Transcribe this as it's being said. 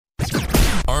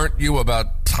Aren't you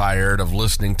about tired of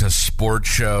listening to sports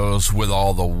shows with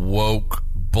all the woke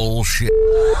bullshit?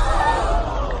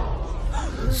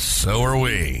 So are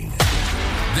we.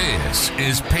 This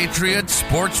is Patriot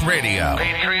Sports Radio.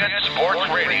 Patriot Sports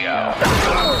Radio.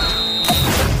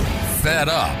 Fed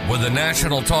up with the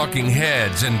national talking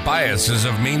heads and biases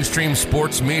of mainstream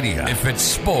sports media. If it's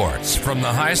sports from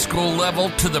the high school level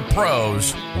to the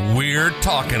pros, we're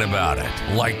talking about it.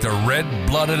 Like the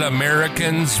red-blooded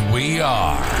Americans we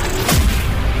are.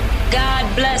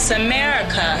 God bless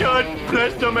America. God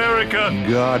bless America.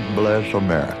 God bless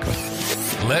America.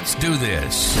 Let's do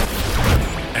this.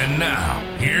 And now,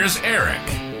 here's Eric,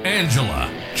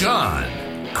 Angela, John,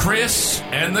 Chris,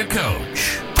 and the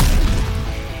coach.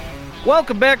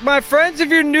 Welcome back, my friends. If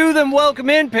you're new, then welcome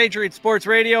in Patriot Sports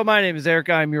Radio. My name is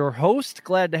Eric. I'm your host.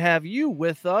 Glad to have you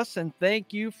with us, and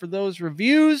thank you for those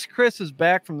reviews. Chris is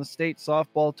back from the state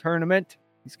softball tournament.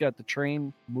 He's got the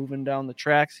train moving down the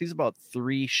tracks. He's about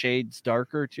 3 shades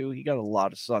darker, too. He got a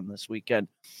lot of sun this weekend.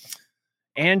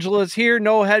 Angela's here,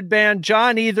 no headband.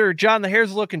 John either. John, the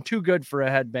hair's looking too good for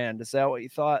a headband. Is that what you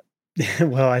thought?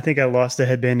 Well, I think I lost a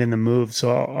headband in the move,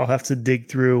 so I'll have to dig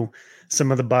through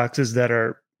some of the boxes that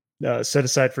are set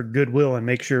aside for Goodwill and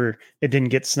make sure it didn't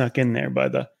get snuck in there by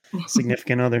the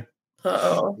significant other.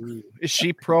 Uh-oh. Is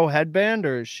she pro headband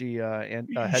or is she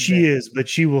headband? She is, but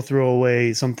she will throw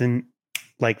away something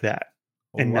like that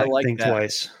and not think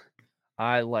twice.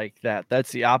 I like that.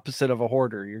 That's the opposite of a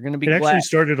hoarder. You're going to be It glad. actually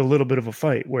started a little bit of a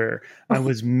fight where I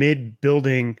was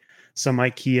mid-building some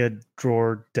IKEA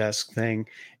drawer desk thing,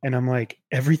 and I'm like,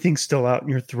 everything's still out,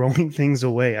 and you're throwing things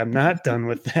away. I'm not done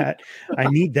with that. I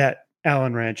need that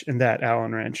Allen wrench and that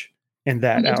Allen wrench and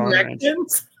that Allen wrench.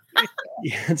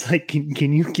 Yeah, it's like,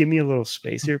 can you give me a little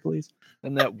space here, please?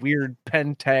 And that weird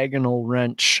pentagonal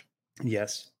wrench.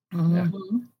 Yes. Mm-hmm. Yeah.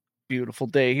 Beautiful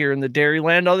day here in the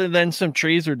Dairyland. Other than some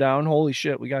trees are down. Holy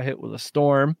shit, we got hit with a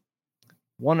storm.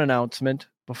 One announcement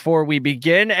before we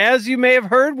begin. As you may have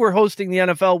heard, we're hosting the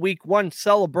NFL Week 1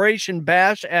 celebration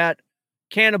bash at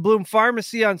Canna Bloom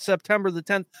Pharmacy on September the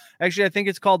 10th. Actually, I think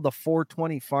it's called the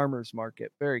 420 Farmers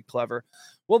Market. Very clever.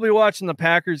 We'll be watching the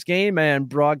Packers game and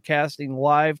broadcasting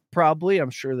live probably. I'm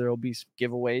sure there will be some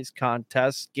giveaways,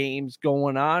 contests, games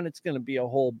going on. It's going to be a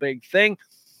whole big thing.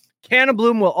 Canna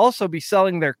Bloom will also be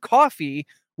selling their coffee,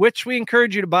 which we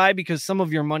encourage you to buy because some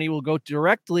of your money will go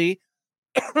directly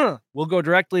to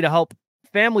help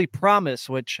Family Promise,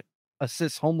 which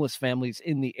assists homeless families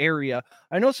in the area.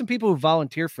 I know some people who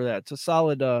volunteer for that. It's a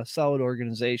solid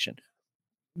organization.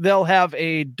 They'll have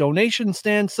a donation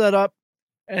stand set up,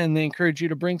 and they encourage you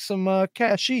to bring some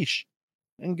cashish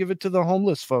and give it to the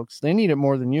homeless folks. They need it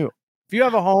more than you. If you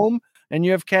have a home and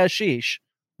you have cashish,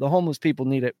 the homeless people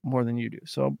need it more than you do.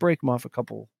 So break them off a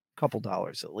couple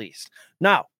dollars at least.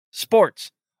 Now, sports.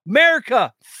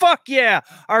 America, fuck yeah.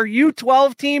 Our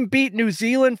U12 team beat New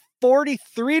Zealand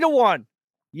 43-1.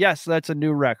 Yes, that's a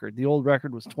new record. The old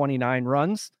record was 29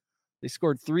 runs. They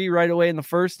scored 3 right away in the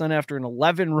first. Then after an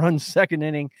 11-run second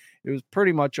inning, it was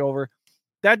pretty much over.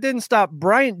 That didn't stop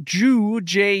Bryant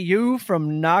Ju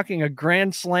from knocking a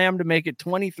grand slam to make it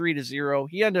 23-0.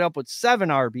 He ended up with 7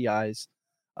 RBIs.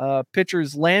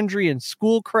 Pitchers Landry and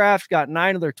Schoolcraft got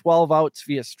 9 of their 12 outs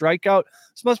via strikeout.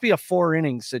 This must be a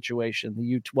 4-inning situation,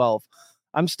 the U12.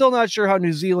 I'm still not sure how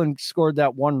New Zealand scored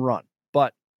that 1 run,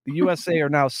 but the USA are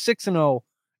now 6-0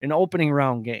 in opening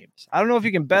round games. I don't know if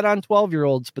you can bet on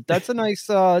 12-year-olds, but that's a nice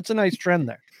trend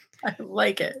there. I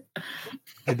like it.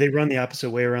 Did they run the opposite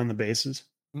way around the bases?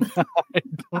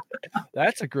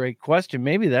 That's a great question.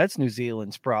 Maybe that's New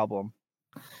Zealand's problem.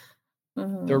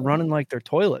 They're running like their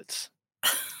toilets.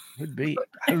 Could be.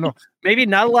 I don't know. Maybe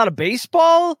not a lot of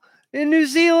baseball in New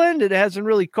Zealand. It hasn't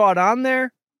really caught on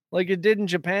there like it did in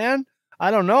Japan.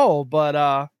 I don't know, but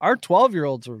our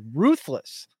 12-year-olds are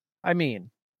ruthless. I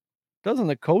mean, doesn't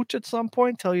the coach at some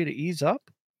point tell you to ease up?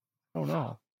 I don't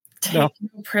know. Take no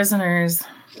prisoners.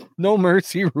 No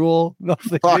mercy rule.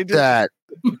 Nothing. Fuck that.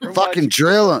 Fucking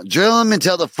drill him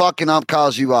until the fucking ump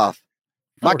calls you off.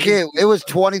 My kid, it was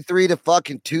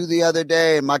 23-2 the other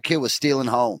day, and my kid was stealing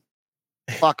home.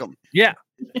 Fuck him. Yeah.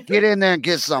 Get in there and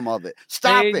get some of it.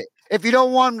 Stop it. If you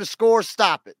don't want him to score,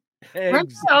 stop it. Weren't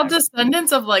they all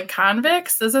descendants of like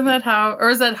convicts? Isn't that how, or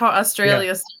is that how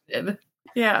Australia started?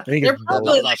 Yeah. They're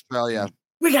probably like, Australia.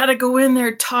 We got to go in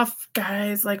there tough,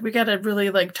 guys. Like, we got to really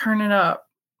like turn it up.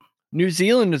 New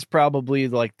Zealand is probably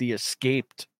like the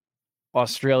escaped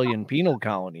Australian penal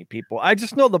colony people. I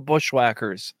just know the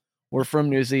bushwhackers were from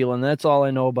New Zealand. That's all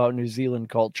I know about New Zealand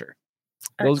culture.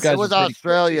 Those guys. It was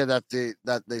Australia that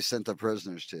they sent the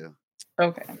prisoners to.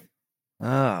 Okay.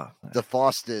 Ah, the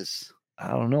Fosters. I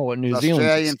don't know what New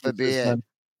Australian Zealand forbid.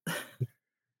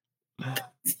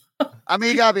 I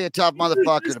mean, you gotta be a tough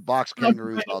motherfucker to box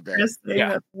kangaroos all day. Yeah.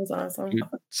 That was awesome. Dude,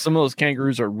 some of those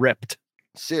kangaroos are ripped.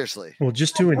 Seriously. Well,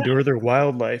 just to endure their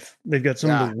wildlife, they've got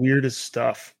some of the weirdest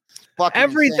stuff. Fucking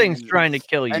Everything's insane. trying to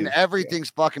kill you. And everything's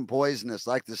fucking poisonous,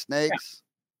 like the snakes.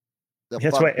 Yeah.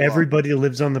 That's why everybody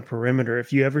lives on the perimeter.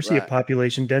 If you ever see a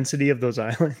population density of those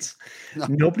islands,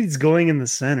 nobody's going in the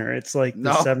center. It's like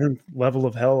the 7th level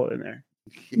of hell in there.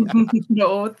 Yeah.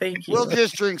 No, thank you. We'll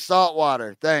just drink salt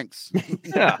water. Thanks.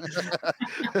 Yeah.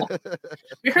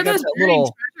 We heard there's a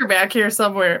little treasure back here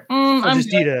somewhere. I'll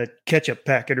just eat a ketchup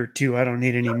packet or 2. I don't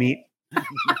need any meat.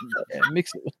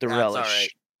 Mix it with the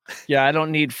relish. Yeah, I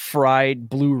don't need fried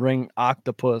blue ring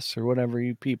octopus or whatever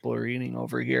you people are eating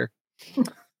over here.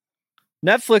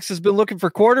 Netflix has been looking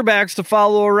for quarterbacks to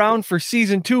follow around for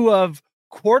season 2 of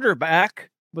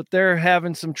Quarterback, but they're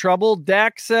having some trouble.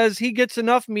 Dak says he gets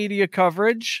enough media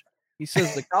coverage. He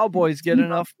says the Cowboys get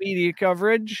enough media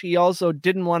coverage. He also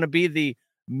didn't want to be the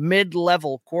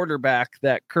mid-level quarterback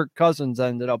that Kirk Cousins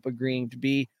ended up agreeing to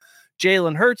be.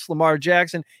 Jalen Hurts, Lamar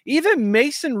Jackson, even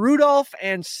Mason Rudolph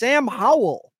and Sam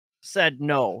Howell said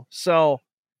no. So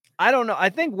I don't know. I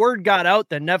think word got out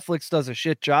that Netflix does a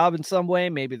shit job in some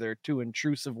way. Maybe they're too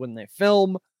intrusive when they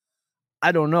film.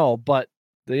 I don't know, but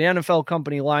the NFL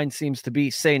company line seems to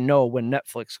be say no when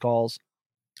Netflix calls.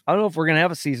 I don't know if we're going to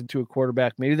have a season 2 of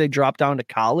Quarterback. Maybe they drop down to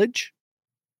college.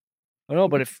 I don't know,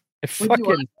 but if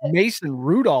fucking Mason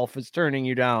Rudolph is turning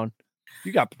you down,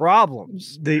 you got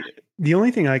problems. The only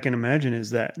thing I can imagine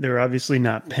is that they're obviously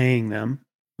not paying them,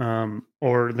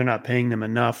 or they're not paying them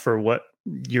enough for what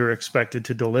you're expected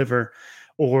to deliver,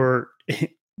 or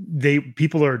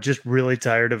people are just really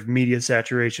tired of media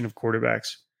saturation of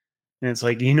quarterbacks. And it's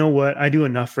like, you know what? I do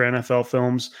enough for NFL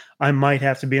films. I might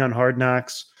have to be on Hard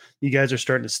Knocks. You guys are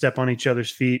starting to step on each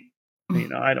other's feet. You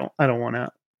know, I don't want to.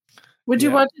 Would you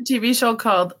watch a TV show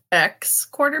called X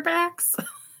Quarterbacks?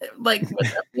 Like, would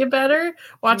that be better?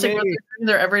 Watching what they're doing in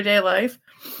their everyday life.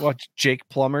 Watch Jake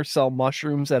Plummer sell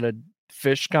mushrooms at a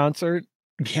Fish concert.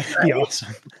 Yeah, that'd be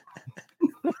awesome.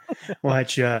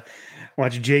 Watch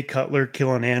Jay Cutler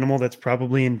kill an animal that's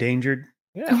probably endangered.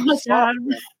 Yeah. Oh my God.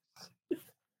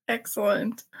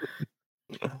 Excellent.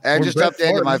 I just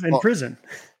updated my phone. In prison.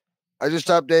 I just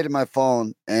updated my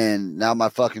phone, and now my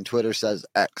fucking Twitter says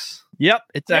X. Yep,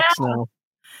 it's X now.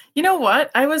 You know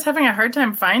what? I was having a hard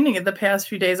time finding it the past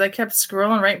few days. I kept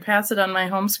scrolling right past it on my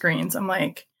home screens. I'm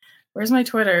like, where's my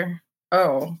Twitter?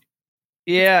 Oh.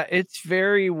 Yeah, it's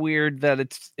very weird that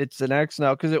it's an X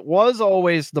now, because it was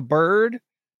always the bird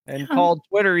and called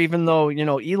Twitter, even though, you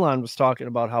know, Elon was talking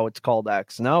about how it's called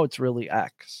X. Now it's really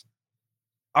X.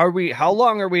 How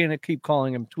long are we going to keep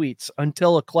calling them tweets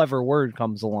until a clever word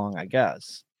comes along, I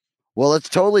guess? Well, it's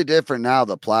totally different now.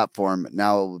 The platform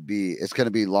now it's going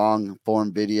to be long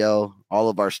form video. All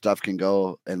of our stuff can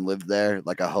go and live there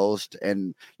like a host,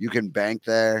 and you can bank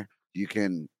there.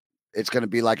 It's going to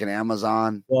be like an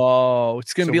Amazon. Whoa.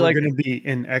 It's going to be like going to be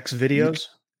in X videos.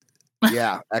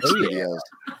 Yeah. X videos.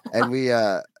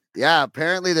 And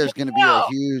apparently there's going to be a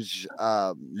huge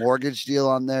mortgage deal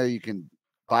on there. You can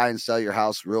buy and sell your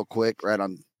house real quick right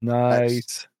on.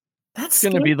 Nice. That's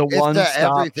going to be the one stop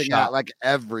everything shop. out, like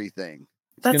everything.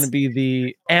 It's going to be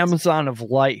the Amazon of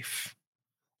life.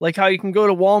 Like how you can go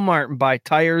to Walmart and buy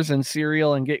tires and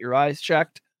cereal and get your eyes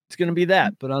checked. It's going to be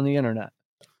that, but on the internet.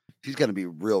 He's going to be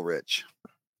real rich.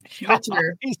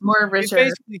 Richer. More richer.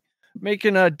 He's basically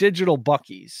making digital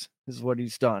Buckies is what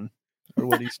he's done, or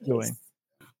what he's doing.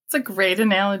 It's a great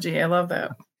analogy. I love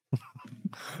that.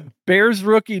 Bears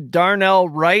rookie Darnell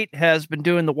Wright has been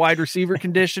doing the wide receiver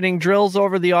conditioning drills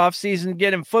over the offseason to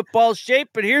get in football shape.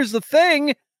 But here's the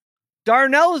thing.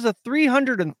 Darnell is a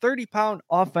 330-pound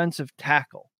offensive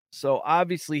tackle. So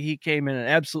obviously he came in and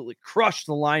absolutely crushed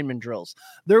the lineman drills.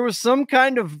 There was some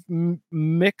kind of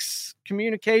mix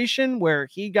communication where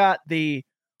he got the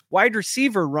wide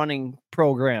receiver running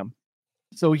program.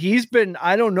 So he's been,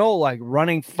 I don't know, like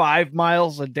running 5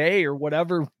 miles a day or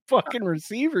whatever fucking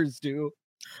receivers do.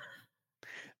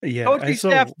 Yeah. Coaching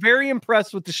staff very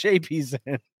impressed with the shape he's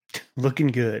in. Looking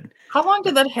good. How long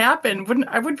did that happen?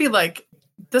 I would be like,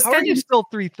 this How guy are you still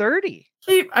 330?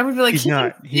 I would be like, he's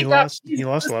not. He lost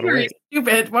a lot of weight.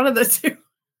 Stupid. One of the two.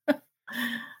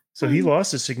 So he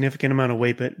lost a significant amount of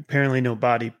weight, but apparently no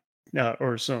body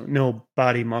no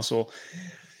body muscle.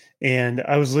 And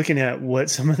I was looking at what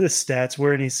some of the stats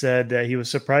were, and he said that he was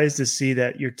surprised to see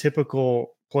that your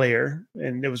typical player,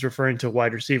 and it was referring to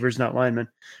wide receivers, not linemen,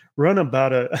 run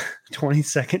about a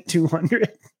 20-second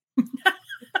 200.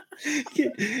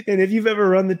 And if you've ever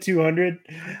run the 200,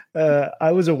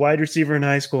 I was a wide receiver in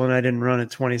high school and I didn't run a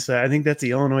 20-second. I think that's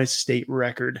the Illinois state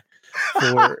record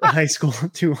for high school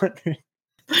 200.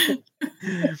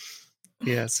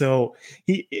 Yeah, so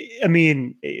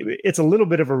it's a little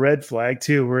bit of a red flag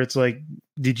too, where it's like,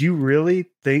 did you really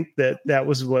think that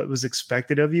was what was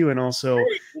expected of you? And also,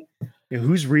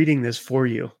 who's reading this for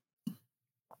you?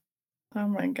 Oh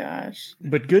my gosh.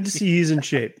 But good to see he's in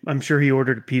shape. I'm sure he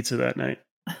ordered a pizza that night.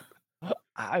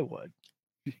 I would.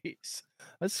 Jeez.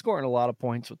 That's scoring a lot of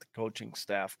points with the coaching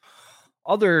staff.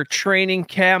 Other training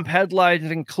camp headlines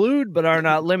include, but are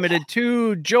not limited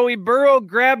to, Joey Burrow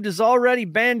grabbed his already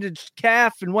bandaged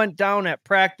calf and went down at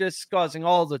practice, causing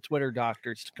all the Twitter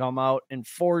doctors to come out in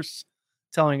force,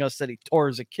 telling us that he tore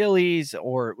his Achilles,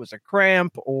 or it was a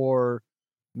cramp, or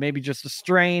maybe just a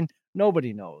strain.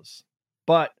 Nobody knows.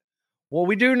 But what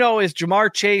we do know is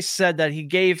Jamar Chase said that he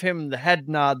gave him the head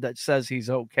nod that says he's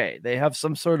okay. They have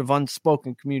some sort of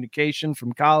unspoken communication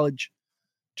from college.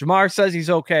 Jamar says he's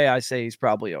okay. I say he's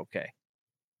probably okay.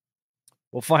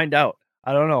 We'll find out.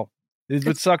 I don't know. It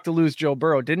would suck to lose Joe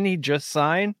Burrow. Didn't he just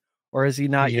sign, or has he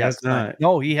not yet signed?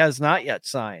 No, he has not yet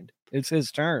signed. It's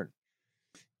his turn.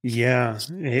 Yeah,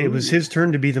 it was his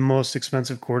turn to be the most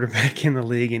expensive quarterback in the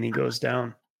league, and he goes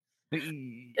down.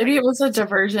 Maybe it was a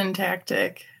diversion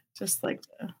tactic, just like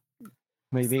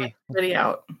maybe really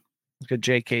out. Like a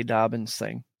J.K. Dobbins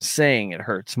thing, saying it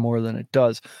hurts more than it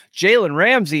does. Jalen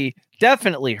Ramsey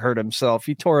definitely hurt himself.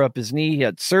 He tore up his knee. He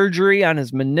had surgery on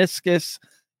his meniscus.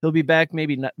 He'll be back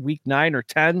maybe week 9 or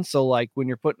 10. So, like, when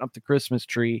you're putting up the Christmas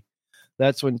tree,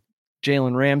 that's when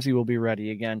Jalen Ramsey will be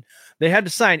ready again. They had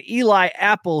to sign Eli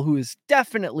Apple, who is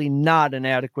definitely not an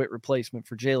adequate replacement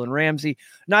for Jalen Ramsey.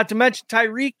 Not to mention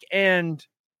Tyreek and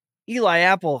Eli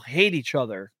Apple hate each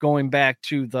other going back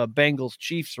to the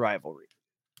Bengals-Chiefs rivalry.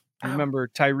 I remember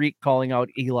Tyreek calling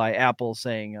out Eli Apple,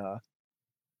 saying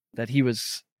that he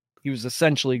was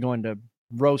essentially going to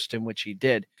roast him, which he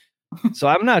did. So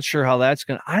I'm not sure how that's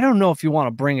going to... I don't know if you want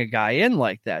to bring a guy in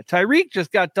like that. Tyreek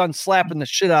just got done slapping the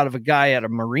shit out of a guy at a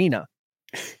marina.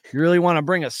 You really want to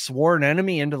bring a sworn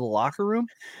enemy into the locker room?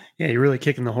 Yeah, you're really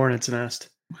kicking the hornet's nest.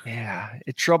 Yeah,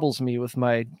 it troubles me with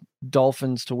my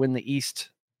Dolphins to win the East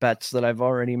bets that I've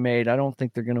already made. I don't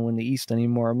think they're going to win the East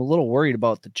anymore. I'm a little worried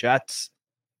about the Jets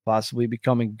possibly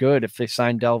becoming good if they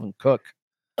sign Dalvin Cook.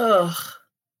 Ugh.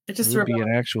 It just would be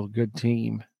an actual good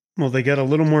team. Well, they got a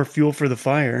little more fuel for the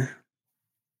fire.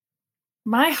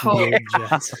 My hope.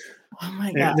 Oh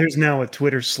my God. There's now a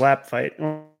Twitter slap fight.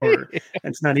 Or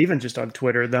it's not even just on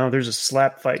Twitter. Now there's a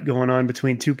slap fight going on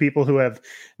between two people who have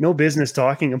no business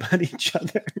talking about each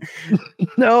other.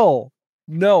 No.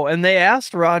 And they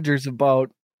asked Rodgers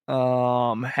about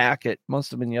Hackett.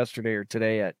 Must have been yesterday or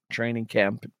today at training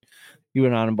camp. He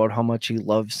went on about how much he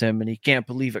loves him, and he can't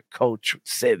believe a coach would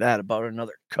say that about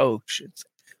another coach.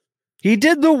 He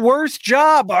did the worst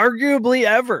job, arguably,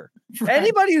 ever. Right.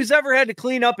 Anybody who's ever had to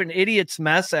clean up an idiot's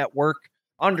mess at work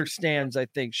understands, I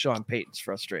think, Sean Payton's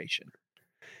frustration.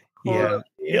 Yeah.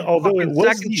 Although it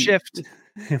was second shift.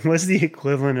 It was the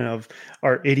equivalent of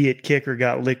our idiot kicker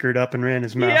got liquored up and ran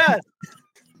his mouth.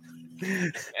 Yeah.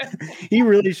 He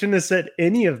really shouldn't have said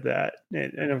any of that.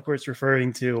 And of course,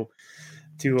 referring to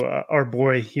our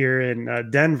boy here in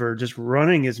Denver, just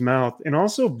running his mouth and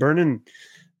also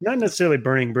not necessarily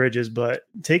burning bridges, but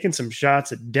taking some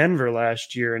shots at Denver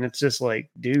last year. And it's just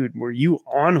like, dude, were you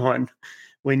on one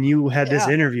when you had this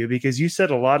interview? Because you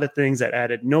said a lot of things that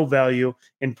added no value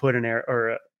and put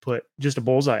just a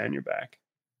bullseye on your back.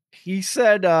 He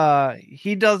said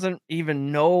he doesn't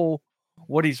even know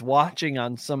what he's watching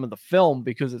on some of the film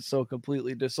because it's so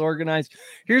completely disorganized.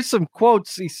 Here's some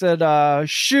quotes. He said,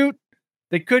 shoot,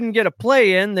 they couldn't get a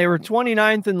play in. They were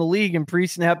 29th in the league in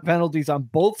pre-snap penalties on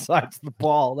both sides of the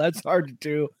ball. That's hard to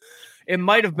do. It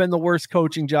might have been the worst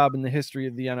coaching job in the history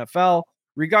of the NFL.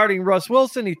 Regarding Russ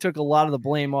Wilson, he took a lot of the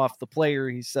blame off the player.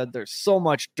 He said there's so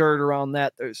much dirt around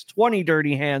that. There's 20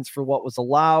 dirty hands for what was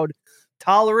allowed,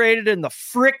 tolerated in the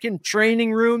frickin'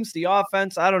 training rooms. The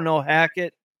offense, I don't know,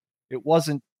 Hackett. It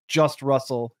wasn't just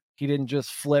Russell. He didn't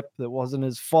just flip. That wasn't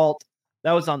his fault.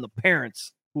 That was on the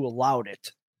parents who allowed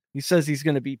it. He says he's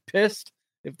going to be pissed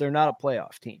if they're not a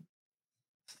playoff team.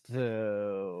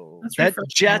 So that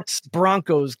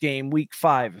Jets-Broncos game, week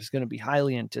 5, is going to be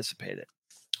highly anticipated.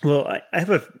 Well, I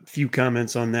have a few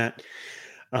comments on that.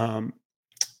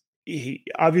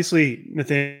 Obviously,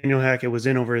 Nathaniel Hackett was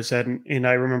in over his head, and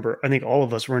I remember, I think all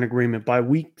of us were in agreement by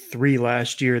week 3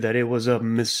 last year that it was a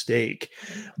mistake.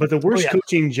 But the worst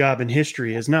coaching job in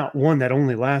history is not one that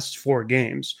only lasts 4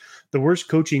 games. The worst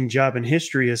coaching job in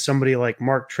history is somebody like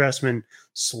Mark Trestman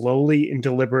slowly and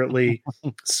deliberately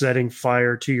setting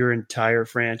fire to your entire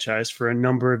franchise for a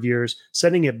number of years,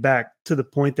 setting it back to the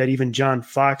point that even John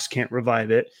Fox can't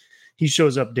revive it. He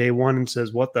shows up day 1 and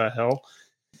says, what the hell?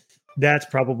 That's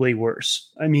probably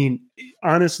worse. I mean,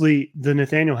 honestly, the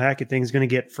Nathaniel Hackett thing is going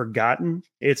to get forgotten.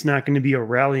 It's not going to be a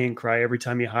rallying cry every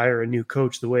time you hire a new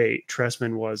coach the way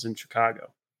Tressman was in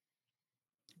Chicago.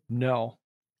 No,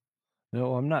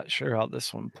 I'm not sure how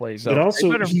this one plays But out.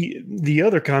 also, the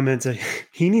other comments,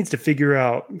 he needs to figure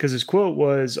out, because his quote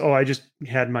was, "Oh, I just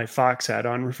had my Fox hat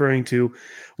on," referring to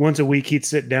once a week he'd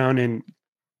sit down and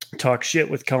talk shit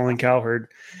with Colin Cowherd.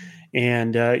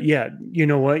 And yeah, you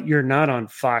know what? You're not on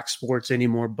Fox Sports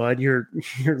anymore, bud. You're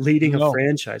leading a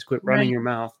franchise. Quit running your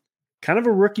mouth. Kind of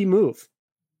a rookie move.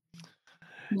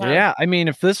 Yeah, I mean,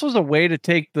 if this was a way to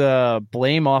take the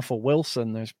blame off of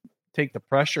Wilson, take the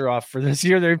pressure off for this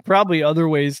year, there's probably other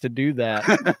ways to do that.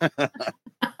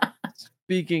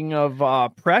 Speaking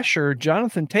of pressure,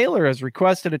 Jonathan Taylor has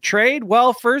requested a trade.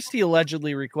 Well, first he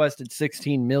allegedly requested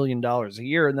 $16 million a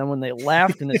year, and then when they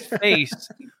laughed in his face,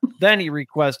 then he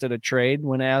requested a trade.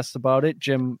 When asked about it,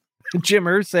 Jim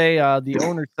Irsay, the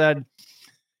owner, said,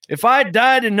 "If I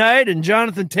die tonight and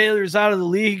Jonathan Taylor's out of the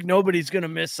league, nobody's going to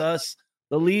miss us.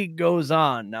 The league goes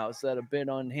on." Now, is that a bit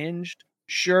unhinged?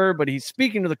 Sure, but he's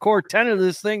speaking to the core tenet of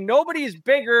this thing. Nobody is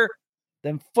bigger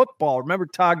than football. Remember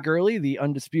Todd Gurley, the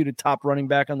undisputed top running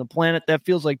back on the planet? That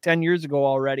feels like 10 years ago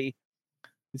already.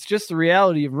 It's just the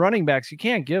reality of running backs. You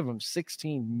can't give them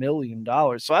 $16 million.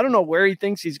 So I don't know where he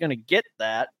thinks he's going to get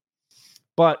that.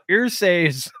 But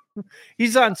Irsay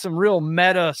he's on some real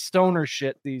meta stoner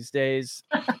shit these days.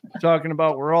 Talking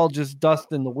about we're all just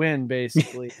dust in the wind,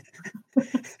 basically.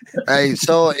 Hey,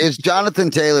 so is Jonathan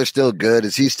Taylor still good?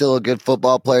 Is he still a good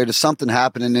football player? Does something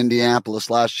happen in Indianapolis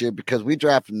last year? Because we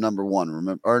drafted him #1,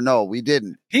 remember? Or no, we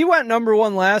didn't. He went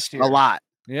 #1 last year. A lot.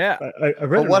 Yeah. I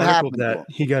read an article that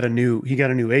he got a new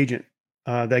agent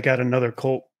that got another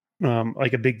Colt,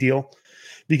 like a big deal,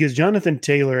 because Jonathan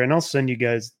Taylor, and I'll send you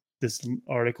guys this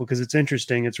article because it's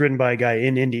interesting. It's written by a guy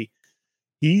in Indy.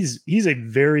 He's a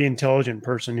very intelligent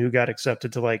person who got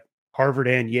accepted to like Harvard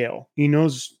and Yale. He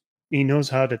knows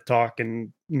how to talk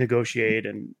and negotiate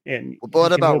and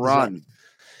what about run?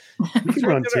 He can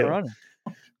run too.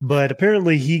 But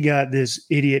apparently he got this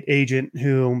idiot agent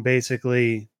who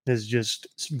basically has just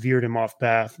veered him off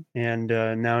path. And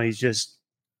now he's just,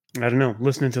 I don't know,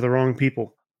 listening to the wrong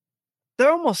people. There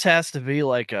almost has to be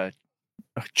like a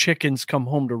chickens come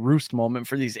home to roost moment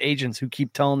for these agents who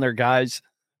keep telling their guys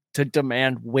to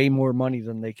demand way more money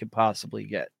than they could possibly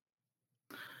get.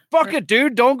 Fuck it,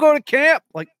 dude. Don't go to camp.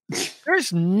 Like,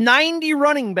 there's 90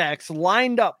 running backs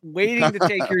lined up waiting to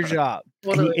take your job.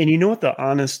 And you know what the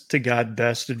honest to God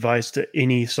best advice to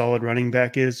any solid running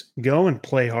back is? Go and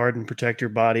play hard and protect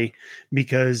your body,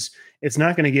 because it's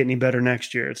not going to get any better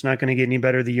next year. It's not going to get any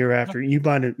better the year after. You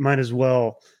might as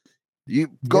well. You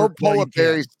go pull a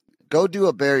Barry. Go do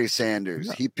a Barry Sanders.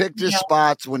 He picked his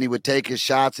spots when he would take his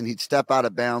shots, and he'd step out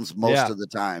of bounds most of the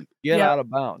time. Get out of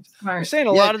bounds. You're saying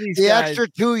a lot of these guys, extra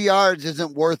 2 yards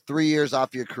isn't worth 3 years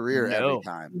off your career every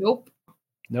time. Nope.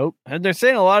 And they're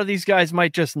saying a lot of these guys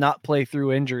might just not play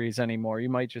through injuries anymore. You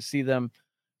might just see them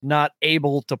not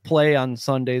able to play on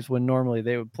Sundays when normally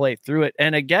they would play through it.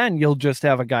 And again, you'll just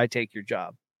have a guy take your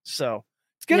job. So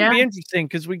it's going to be interesting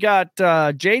because we got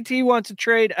JT wants a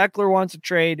trade. Eckler wants a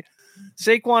trade.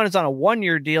 Saquon is on a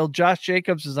 1-year deal. Josh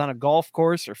Jacobs is on a golf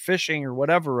course or fishing or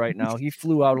whatever right now. He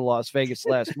flew out of Las Vegas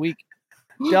last week.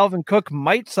 Dalvin Cook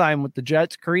might sign with the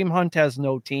Jets. Kareem Hunt has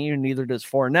no team, and neither does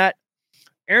Fournette.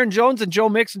 Aaron Jones and Joe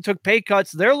Mixon took pay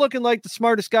cuts. They're looking like the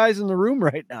smartest guys in the room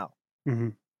right now. Mm-hmm.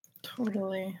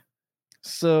 Totally.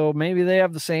 So maybe they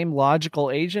have the same logical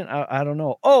agent. I don't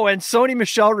know. Oh, and Sony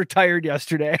Michel retired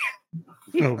yesterday.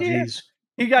 Oh, geez.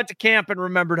 He got to camp and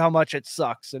remembered how much it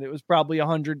sucks. And it was probably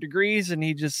 100 degrees. And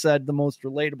he just said the most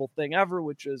relatable thing ever,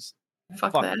 which is,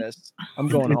 fuck this. I'm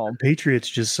going home. Patriots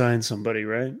just signed somebody,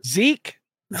 right? Zeke.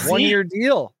 1-year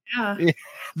deal. Yeah.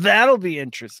 That'll be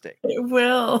interesting. It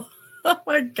will. Oh,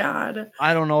 my God.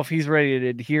 I don't know if he's ready to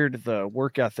adhere to the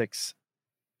work ethics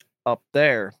up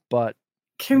there, but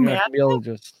can you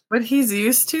imagine what he's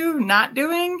used to not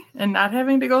doing and not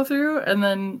having to go through and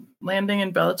then landing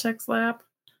in Belichick's lap?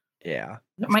 Yeah.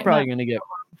 He's probably going to get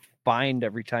fined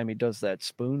every time he does that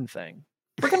spoon thing.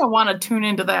 We're going to want to tune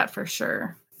into that for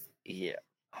sure. Yeah.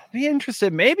 I'll be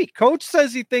interested. Maybe coach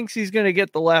says he thinks he's going to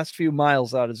get the last few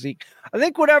miles out of Zeke. I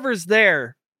think whatever's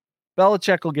there,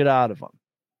 Belichick will get out of him.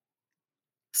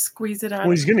 Squeeze it out.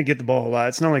 Well, he's going to get the ball a lot.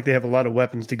 It's not like they have a lot of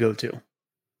weapons to go to.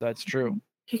 That's true.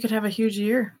 He could have a huge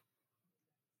year.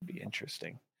 Be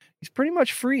interesting. He's pretty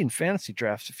much free in fantasy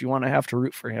drafts if you want to have to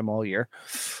root for him all year.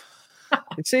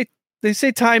 They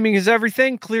say timing is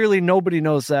everything. Clearly, nobody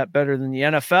knows that better than the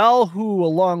NFL, who,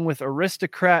 along with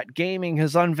Aristocrat Gaming,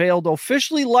 has unveiled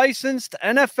officially licensed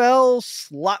NFL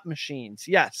slot machines.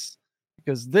 Yes,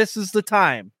 because this is the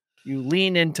time you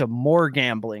lean into more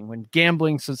gambling. When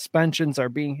gambling suspensions are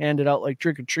being handed out like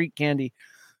trick-or-treat candy,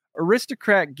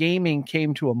 Aristocrat Gaming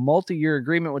came to a multi-year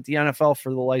agreement with the NFL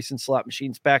for the licensed slot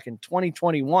machines back in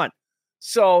 2021.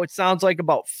 So it sounds like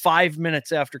about 5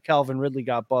 minutes after Calvin Ridley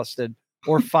got busted,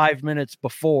 or 5 minutes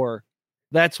before,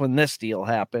 that's when this deal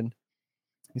happened.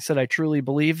 He said, I truly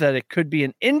believe that it could be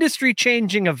an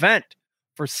industry-changing event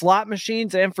for slot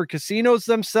machines and for casinos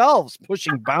themselves,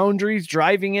 pushing boundaries,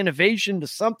 driving innovation to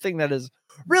something that has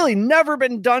really never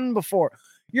been done before.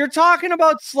 You're talking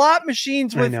about slot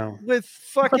machines with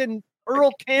fucking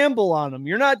Earl Campbell on them.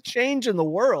 You're not changing the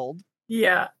world.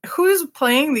 Yeah. Who's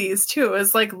playing these too?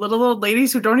 Is like little old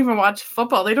ladies who don't even watch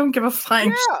football. They don't give a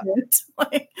flying shit.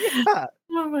 Like,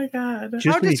 oh my God. Just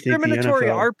how discriminatory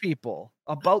are people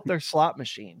about their slot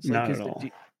machines? Not at all.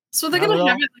 So they're gonna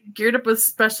have it like, geared up with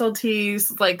specialties,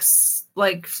 like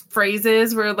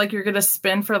phrases where like you're gonna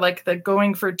spin for like the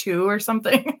going for two or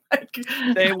something. Like,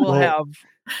 they will have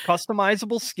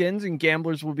customizable skins, and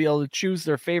gamblers will be able to choose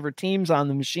their favorite teams on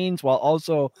the machines while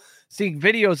also seeing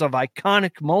videos of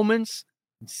iconic moments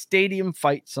and stadium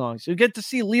fight songs. You get to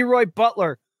see Leroy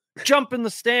Butler jump in the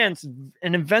stands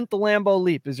and invent the Lambeau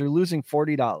leap as you're losing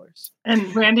 $40.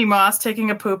 And Randy Moss taking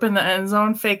a poop in the end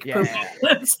zone, fake poop.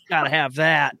 Gotta have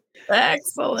that.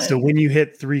 Excellent. So when you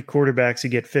hit 3 quarterbacks, you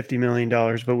get $50 million,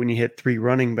 but when you hit 3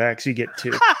 running backs, you get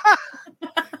 2.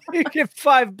 You get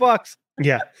 $5.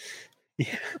 Yeah.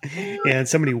 And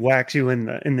somebody whacks you in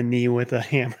the knee with a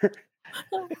hammer.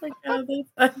 Oh my God,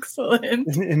 that's excellent.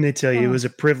 And they tell you it was a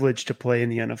privilege to play in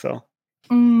the NFL.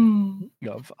 On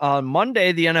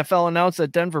Monday, the NFL announced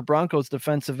that Denver Broncos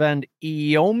defensive end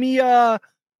Iomia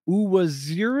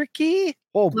Uwazurike,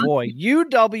 oh boy,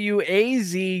 Uwazurike.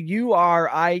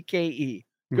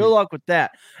 Good luck with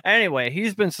that. Anyway,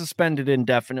 he's been suspended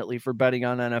indefinitely for betting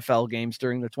on NFL games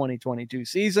during the 2022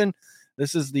 season.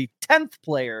 This is the 10th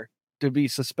player to be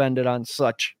suspended on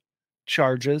such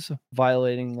charges,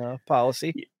 violating the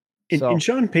policy. And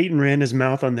Sean Payton ran his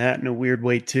mouth on that in a weird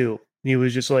way too. He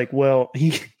was just like, well,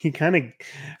 he kind of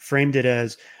framed it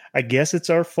as, I guess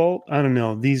it's our fault. I don't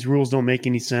know. These rules don't make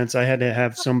any sense. I had to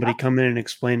have somebody come in and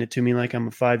explain it to me like I'm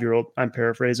a 5-year-old. I'm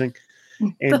paraphrasing.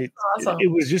 And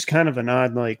it was just kind of an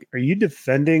odd, like, are you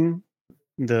defending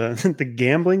the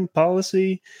gambling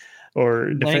policy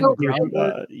or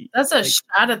defending that's a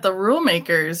shot at the rule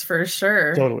makers for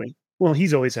sure. Totally. Well,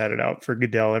 he's always had it out for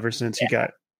Goodell ever since he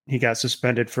got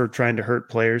suspended for trying to hurt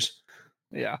players.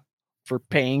 Yeah. For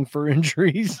paying for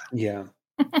injuries. Yeah.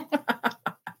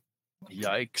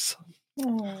 Yikes.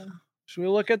 Should we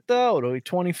look at the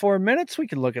 24 minutes? We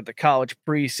can look at the college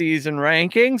preseason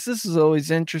rankings. This is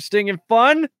always interesting and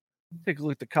fun. Take a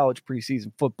look at the college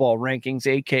preseason football rankings,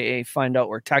 aka find out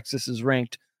where Texas is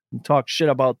ranked and talk shit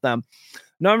about them.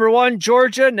 Number 1,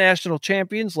 Georgia, national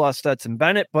champions, lost Stetson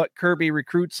Bennett, but Kirby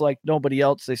recruits like nobody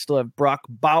else. They still have Brock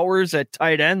Bowers at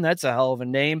tight end. That's a hell of a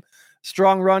name.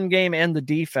 Strong run game and the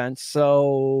defense.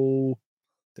 So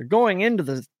they're going into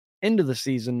the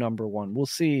season number 1. We'll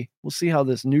see how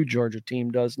this new Georgia team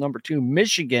does. Number 2,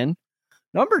 Michigan.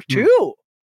 Number 2,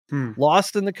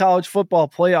 lost in the college football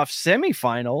playoff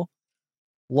semifinal.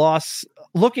 Lost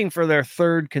looking for their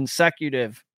 3rd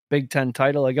consecutive Big Ten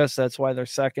title. I guess that's why they're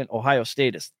 2nd. Ohio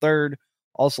State is 3rd.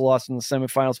 Also lost in the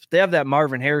semifinals, but they have that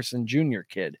Marvin Harrison Jr.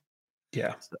 kid.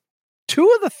 Yeah. So,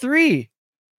 2 of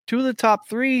the top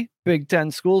 3 Big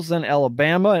Ten schools. Then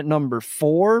Alabama at number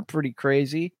 4. Pretty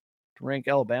crazy to rank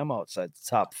Alabama outside the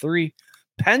top 3.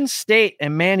 Penn State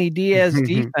and Manny Diaz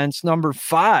defense, number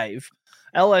 5.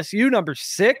 LSU, number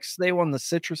 6. They won the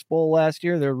Citrus Bowl last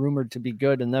year. They're rumored to be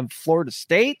good. And then Florida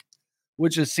State,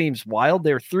 which just seems wild.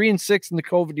 They were 3-6 in the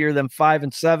COVID year, then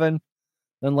 5-7.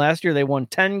 Then last year they won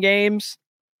 10 games.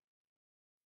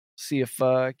 See if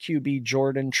QB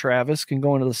Jordan Travis can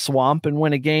go into the swamp and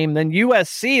win a game. Then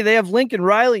USC, they have Lincoln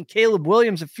Riley and Caleb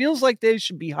Williams. It feels like they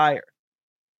should be higher.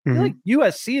 I feel like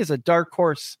USC is a dark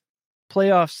horse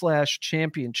playoff /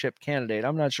 championship candidate.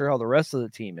 I'm not sure how the rest of the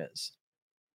team is.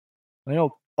 I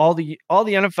know all the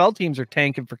NFL teams are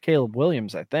tanking for Caleb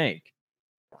Williams, I think.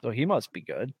 So he must be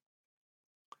good.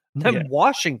 And then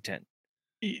Washington.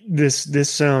 This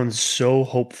sounds so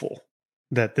hopeful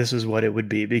that this is what it would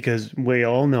be, because we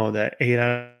all know that 8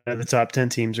 out of the top 10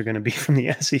 teams are going to be from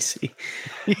the SEC.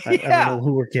 I don't know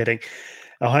who we're kidding.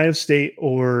 Ohio State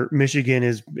or Michigan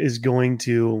is going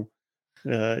to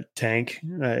tank.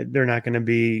 They're not going to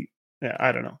be.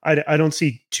 I don't know. I don't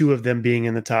see 2 of them being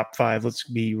in the top 5. Let's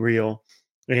be real.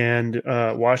 And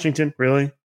Washington,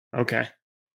 really? Okay.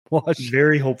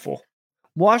 Very hopeful.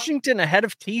 Washington ahead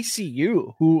of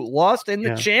TCU, who lost in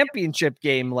the championship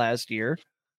game last year.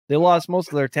 They lost most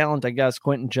of their talent, I guess.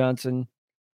 Quentin Johnson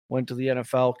went to the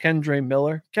NFL. Kendre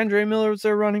Miller was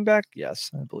their running back? Yes,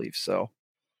 I believe so.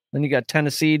 Then you got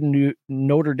Tennessee,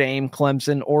 Notre Dame,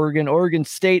 Clemson, Oregon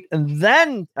State, and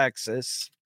then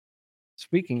Texas.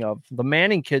 Speaking of, the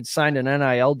Manning kid signed an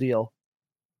NIL deal,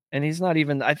 and he's not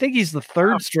even, I think he's the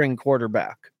third string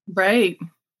quarterback. Right.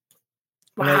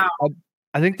 Wow.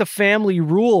 I think the family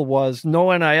rule was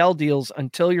no NIL deals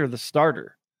until you're the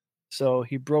starter. So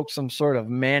he broke some sort of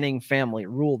Manning family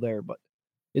rule there, but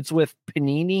it's with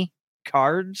Panini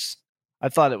cards. I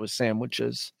thought it was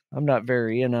sandwiches. I'm not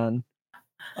very in on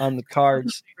the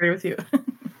cards. I agree with you.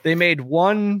 They made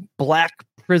one black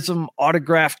prism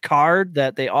autographed card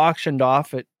that they auctioned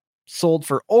off. It sold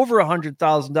for over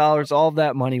 $100,000. All of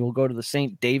that money will go to the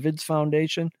St. David's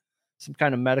Foundation, some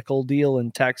kind of medical deal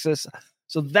in Texas.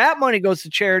 So that money goes to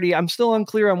charity. I'm still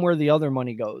unclear on where the other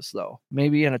money goes, though.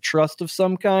 Maybe in a trust of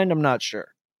some kind. I'm not sure.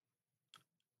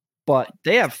 But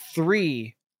they have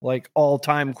 3 like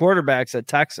all-time quarterbacks at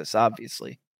Texas,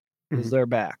 obviously, because they're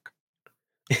back.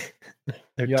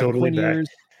 They're totally back.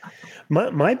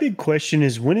 My big question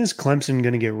is, when is Clemson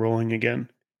going to get rolling again?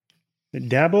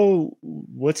 Dabo,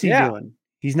 what's he doing?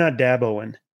 He's not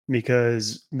Daboing,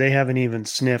 because they haven't even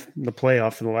sniffed the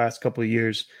playoff for the last couple of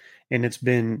years. And it's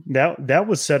been that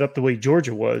was set up the way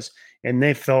Georgia was, and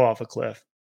they fell off a cliff.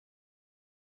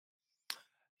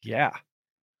 Yeah.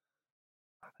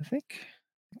 I think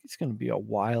it's going to be a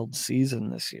wild season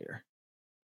this year.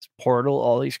 It's portal,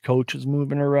 all these coaches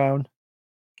moving around.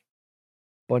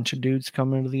 Bunch of dudes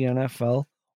coming to the NFL.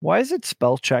 Why is it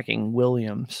spell checking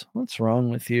Williams? What's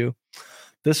wrong with you?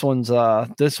 This one's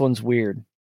weird.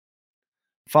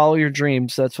 Follow your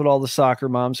dreams. That's what all the soccer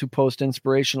moms who post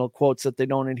inspirational quotes that they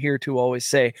don't adhere to always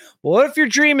say. Well, what if your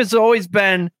dream has always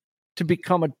been to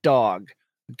become a dog?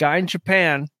 A guy in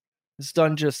Japan has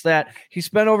done just that. He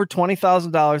spent over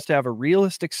 $20,000 to have a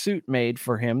realistic suit made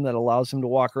for him that allows him to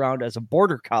walk around as a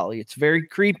border collie. It's very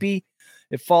creepy.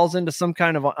 It falls into some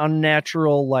kind of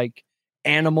unnatural, like,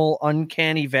 animal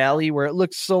uncanny valley where it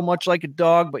looks so much like a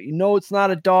dog, but you know it's not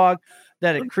a dog,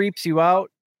 that it creeps you out.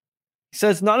 He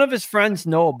says none of his friends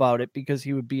know about it because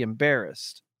he would be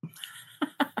embarrassed.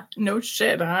 No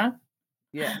shit, huh?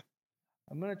 Yeah.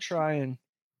 I'm going to try and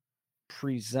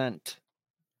present.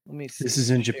 Let me see. This is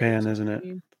in Japan, isn't it?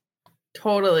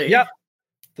 Totally. Yep.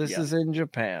 This is in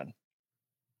Japan.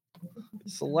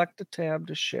 Select a tab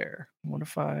to share. What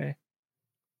if I...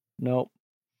 Nope,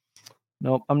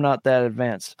 I'm not that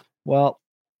advanced. Well,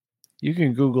 you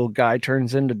can Google guy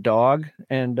turns into dog,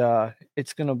 and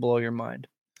it's going to blow your mind.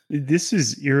 This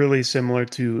is eerily similar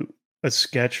to a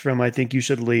sketch from I Think You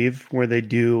Should Leave, where they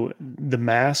do the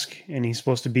mask, and he's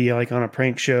supposed to be like on a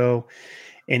prank show,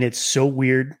 and it's so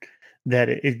weird that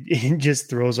it just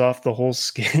throws off the whole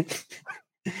skit.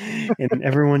 And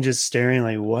everyone just staring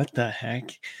like, what the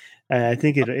heck? I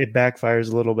think it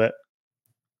backfires a little bit.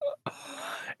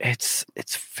 It's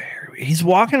very. He's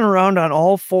walking around on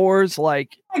all fours,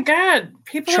 like, oh my God,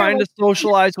 people trying to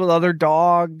socialize with other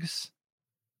dogs.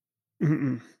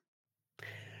 Mm-mm.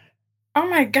 Oh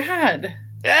my God.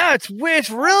 Yeah, it's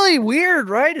really weird,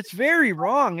 right? It's very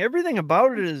wrong. Everything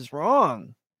about it is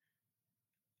wrong.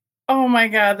 Oh my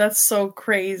God, that's so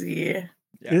crazy.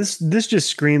 Yeah. This just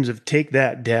screams of take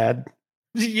that, Dad.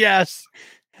 Yes.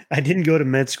 I didn't go to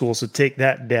med school, so take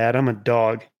that, Dad. I'm a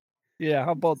dog. Yeah,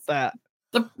 how about that?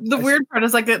 The weird part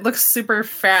is, like, it looks super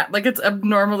fat, like it's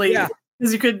abnormally,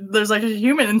 because there's like a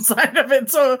human inside of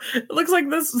it, so it looks like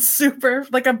this super,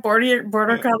 like a border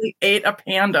collie ate a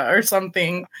panda or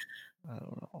something. I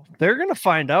don't know. They're gonna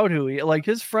find out like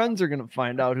his friends are gonna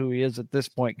find out who he is at this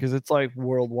point, because it's like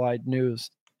worldwide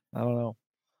news. I don't know.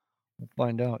 We'll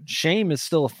find out. Shame is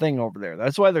still a thing over there.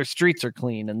 That's why their streets are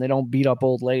clean and they don't beat up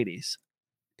old ladies.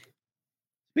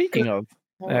 Speaking of,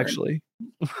 actually.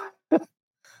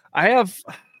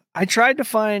 I tried to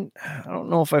find, I don't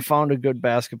know if I found a good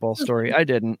basketball story. I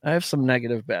didn't. I have some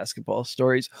negative basketball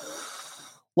stories.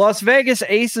 Las Vegas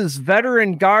Aces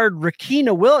veteran guard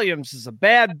Rakina Williams is a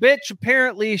bad bitch.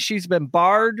 Apparently, she's been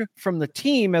barred from the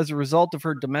team as a result of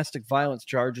her domestic violence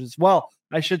charges. Well,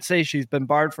 I should say she's been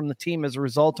barred from the team as a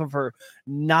result of her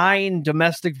 9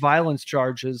 domestic violence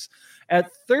charges.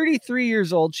 At 33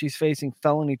 years old, she's facing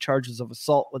felony charges of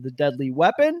assault with a deadly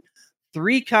weapon,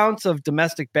 3 counts of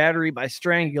domestic battery by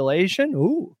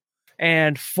strangulation,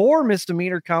 and 4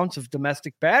 misdemeanor counts of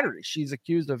domestic battery. She's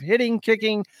accused of hitting,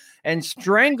 kicking, and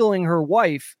strangling her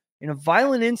wife in a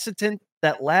violent incident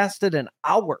that lasted an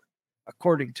hour,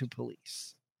 according to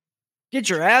police. Get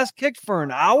your ass kicked for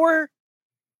an hour?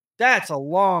 That's a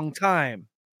long time.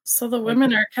 So the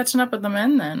women are catching up with the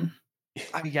men then.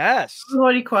 I guess.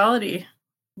 What equality.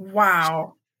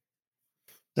 Wow.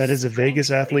 That is a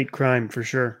Vegas athlete crime for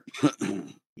sure.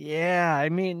 Yeah, I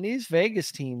mean, these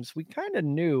Vegas teams, we kind of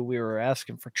knew we were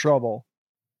asking for trouble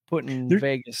putting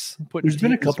Vegas. There's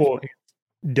been a couple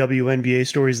WNBA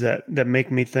stories that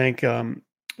make me think. And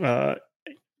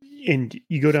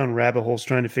you go down rabbit holes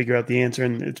trying to figure out the answer,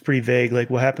 and it's pretty vague. Like,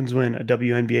 what happens when a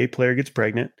WNBA player gets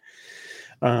pregnant?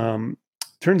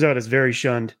 Turns out it's very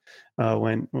shunned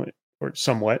when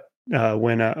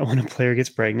a player gets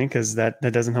pregnant, because that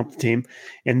doesn't help the team.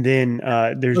 And then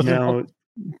there's now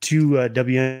two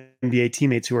WNBA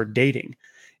teammates who are dating,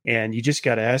 and you just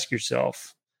got to ask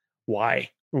yourself why.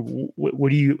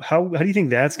 What do you how do you think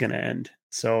that's going to end?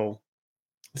 So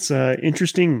it's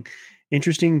interesting,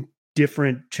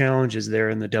 different challenges there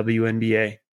in the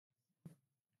WNBA.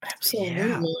 Absolutely.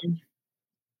 Yeah.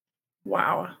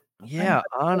 Wow. Yeah,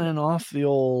 on and off the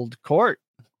old court.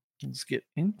 Let's get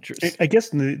interesting. I guess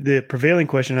the prevailing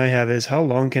question I have is, how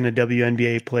long can a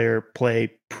WNBA player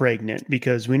play pregnant?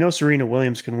 Because we know Serena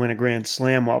Williams can win a Grand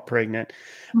Slam while pregnant,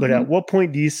 but at what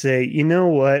point do you say, you know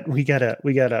what, we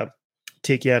gotta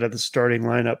take you out of the starting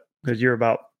lineup because you're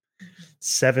about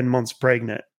 7 months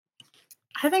pregnant?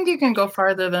 I think you can go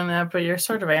farther than that, but you're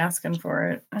sort of asking for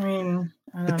it. I mean,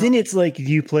 but then it's like, do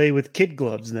you play with kid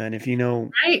gloves then if you know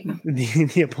right.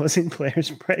 the opposing player's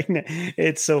pregnant?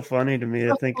 It's so funny to me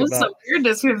to think about. It's so weird to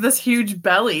have this huge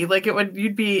belly. Like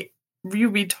you'd be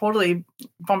totally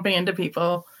bumping into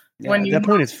people. Yeah, when at that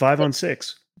point it's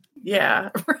 5-on-6. Yeah,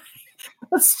 right.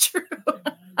 That's true.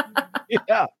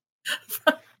 Yeah.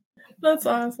 That's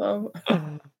awesome.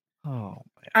 Oh, man.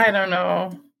 I don't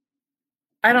know.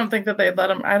 I don't think that they'd let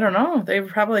them. I don't know. They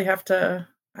probably have to.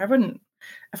 I wouldn't.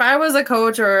 If I was a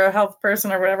coach or a health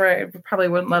person or whatever, I probably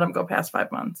wouldn't let them go past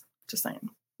 5 months. Just saying.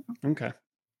 Okay.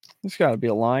 There's got to be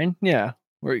a line. Yeah.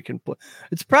 Where you can play.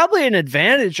 It's probably an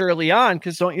advantage early on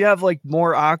because don't you have like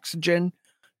more oxygen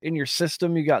in your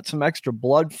system? You got some extra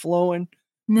blood flowing.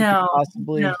 No.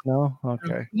 Possibly. No.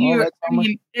 Okay.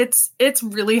 It's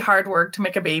really hard work to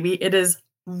make a baby. It is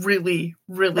really,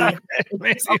 really hard.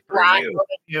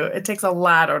 It takes a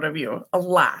lot out of you. A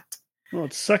lot. Well,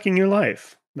 it's sucking your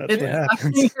life. That's what happens.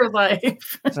 Sucking your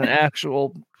life. It's an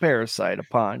actual parasite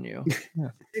upon you. Yeah.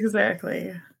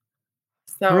 Exactly.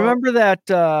 So remember that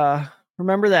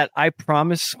I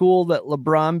Promise school that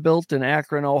LeBron built in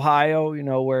Akron, Ohio, you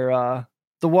know, where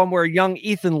the one where young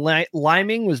Ethan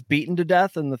Liming was beaten to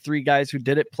death and the 3 guys who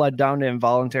did it pled down to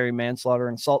involuntary manslaughter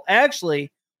and assault.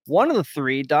 Actually, one of the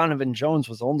 3, Donovan Jones,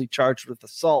 was only charged with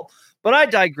assault. But I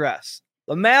digress.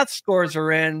 The math scores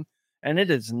are in, and it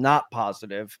is not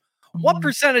positive. What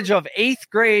percentage of the 8th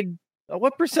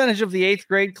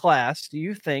grade class do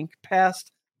you think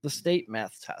passed the state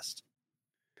math test?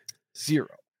 0%.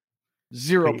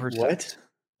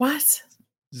 What?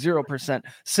 0%.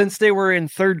 Since they were in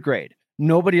 3rd grade.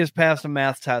 Nobody has passed a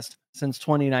math test since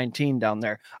 2019 down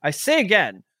there. I say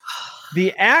again,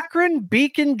 the Akron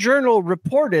Beacon Journal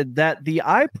reported that the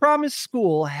I Promise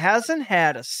school hasn't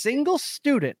had a single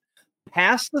student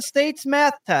pass the state's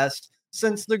math test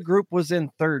since the group was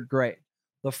in 3rd grade.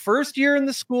 The first year in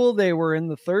the school, they were in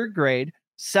the 3rd grade.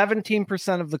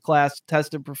 17% of the class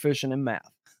tested proficient in math.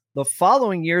 The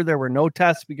following year, there were no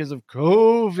tests because of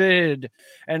COVID.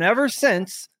 And ever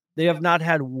since, they have not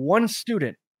had one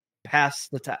student pass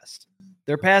the test.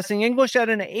 They're passing English at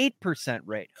an 8%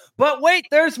 rate. But wait,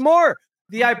 there's more.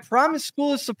 The I Promise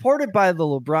school is supported by the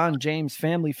LeBron James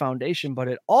Family Foundation, but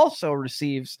it also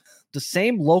receives the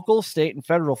same local, state, and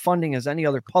federal funding as any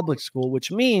other public school, which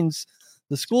means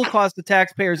the school costs the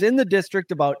taxpayers in the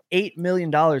district about $8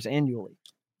 million annually.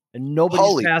 And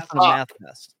nobody's passing a math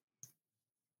test.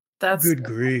 That's good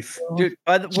grief. Dude,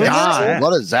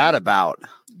 what is that about?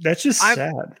 That's just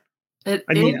sad.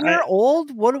 We're old.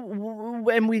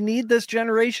 And we need this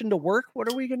generation to work. What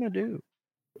are we going to do?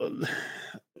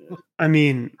 I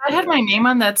mean, if I had my name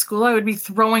on that school, I would be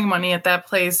throwing money at that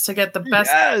place to get the best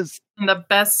and the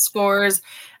best scores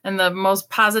and the most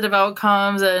positive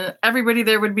outcomes. And everybody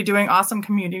there would be doing awesome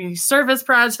community service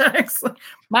projects.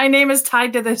 My name is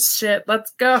tied to this shit.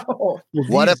 Let's go.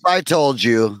 What if I told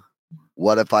you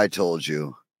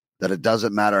that it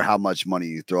doesn't matter how much money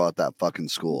you throw at that fucking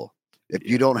school? If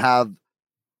you don't have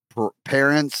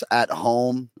parents at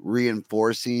home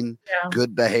reinforcing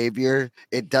good behavior,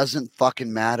 it doesn't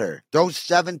fucking matter. Throw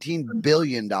 $17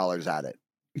 billion at it.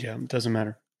 Yeah, it doesn't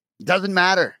matter. It doesn't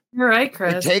matter. You're right,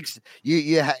 Chris. It takes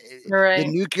you're right.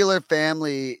 The nuclear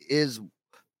family is,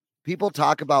 people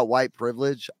talk about white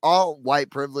privilege. All white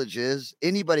privilege is,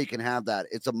 anybody can have that.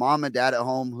 It's a mom and dad at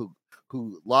home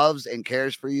who loves and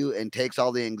cares for you and takes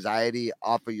all the anxiety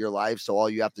off of your life. So all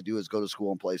you have to do is go to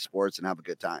school and play sports and have a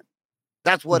good time.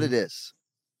 That's what it is.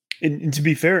 And to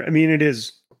be fair, I mean, it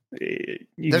is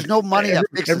There's no money that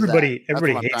fixes everybody. that. That's what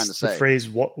Everybody I'm trying to hates the say. phrase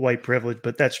white privilege,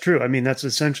 but that's true. I mean, that's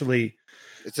essentially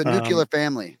It's a nuclear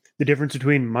family. the difference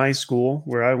between my school,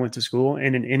 where I went to school,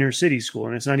 and an inner city school.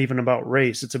 And it's not even about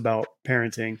race; it's about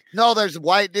parenting. No, there's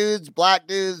white dudes, black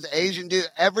dudes, Asian dudes.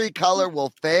 Every color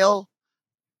will fail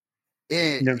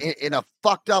in a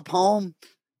fucked up home.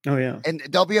 Oh yeah, And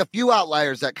there'll be a few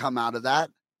outliers that come out of that.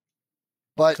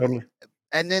 But totally.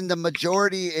 and then the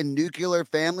majority in nuclear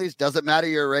families, doesn't matter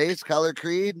your race, color,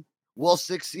 creed, will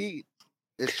succeed.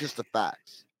 It's just the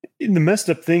facts. The messed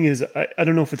up thing is, I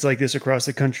don't know if it's like this across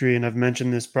the country, and I've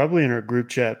mentioned this probably in our group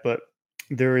chat, but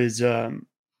there is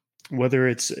whether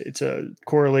it's a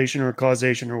correlation or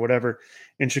causation or whatever.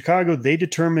 In Chicago, they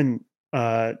determine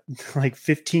like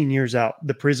 15 years out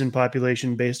the prison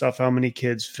population based off how many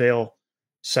kids fail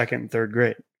second and third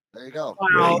grade. There you go.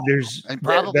 Wow. There's And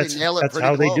probably nail it that's pretty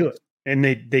how they do close. it. And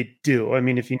they do. I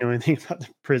mean, if you know anything about the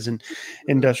prison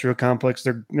industrial complex,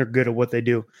 they're good at what they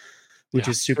do, which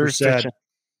is super they're sad. efficient.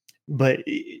 But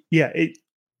yeah,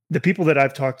 the people that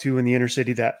I've talked to in the inner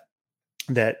city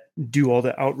that do all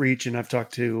the outreach, and I've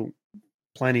talked to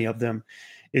plenty of them,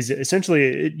 is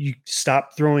essentially you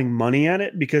stop throwing money at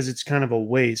it because it's kind of a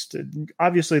waste.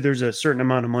 Obviously, there's a certain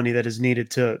amount of money that is needed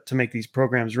to make these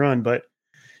programs run, but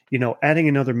adding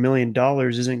another $1 million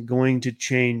isn't going to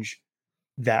change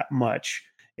that much.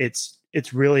 It's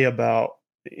really about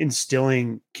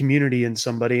instilling community in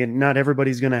somebody, and not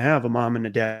everybody's going to have a mom and a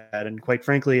dad. And quite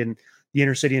frankly, in the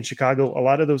inner city in Chicago, a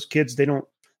lot of those kids, they're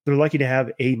lucky to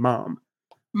have a mom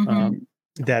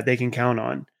that they can count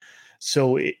on.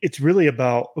 So it's really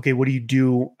about, okay, what do you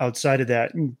do outside of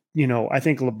that? I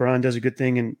think LeBron does a good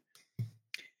thing, and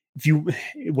if you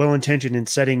well-intentioned in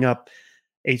setting up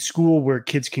a school where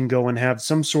kids can go and have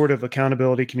some sort of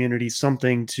accountability community,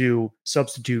 something to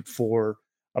substitute for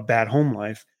a bad home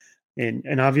life.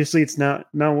 And obviously it's not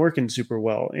working super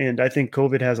well. And I think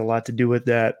COVID has a lot to do with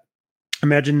that.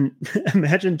 Imagine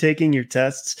taking your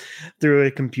tests through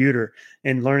a computer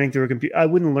and learning through a computer. I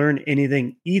wouldn't learn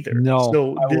anything either. No,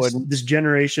 so I wouldn't. This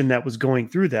generation that was going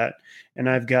through that, and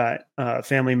I've got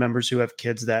family members who have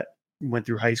kids that went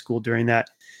through high school during that.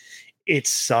 It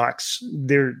sucks.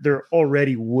 They're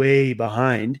already way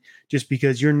behind just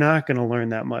because you're not going to learn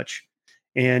that much.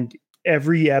 And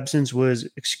every absence was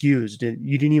excused, and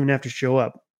you didn't even have to show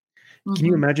up. Can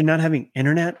you imagine not having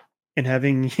internet and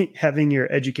having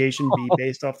your education be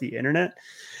based off the internet?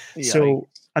 So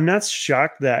I'm not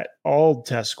shocked that all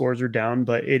test scores are down,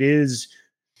 but it is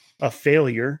a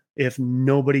failure if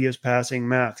nobody is passing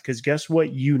math. Because guess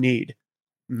what you need?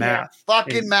 Math.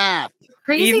 Fucking math.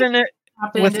 Crazy. Even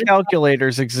with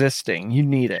calculators existing, you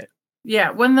need it.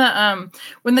 Yeah, when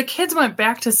the kids went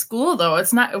back to school, though,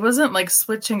 it wasn't like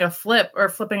switching a flip or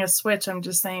flipping a switch. I'm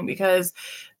just saying, because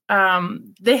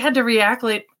they had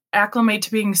to acclimate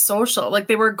to being social. Like,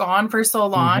 they were gone for so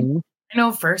long. I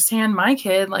know firsthand, my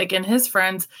kid, like, and his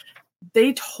friends,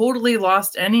 they totally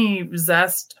lost any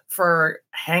zest for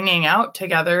hanging out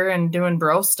together and doing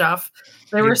bro stuff.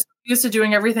 They were so used to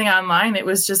doing everything online. It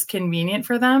was just convenient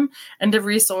for them, and to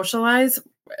re-socialize,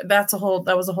 that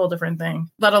was a whole different thing,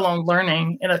 let alone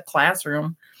learning in a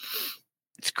classroom.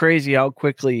 It's crazy how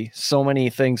quickly so many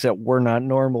things that were not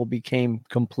normal became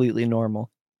completely normal.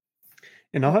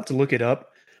 And I'll have to look it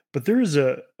up, but there is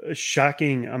a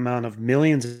shocking amount of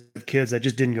millions of kids that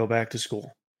just didn't go back to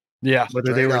school. Yeah.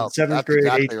 Whether they were in 7th grade,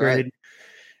 8th grade.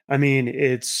 I mean,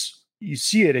 you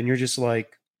see it and you're just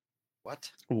like, What?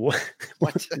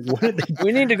 Did they,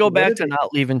 we need to go back to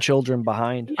not leaving children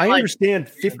behind. I understand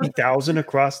 50,000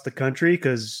 across the country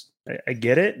because I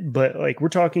get it, but like, we're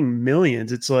talking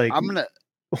millions. It's like,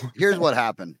 here's what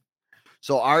happened.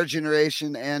 So our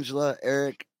generation, Angela,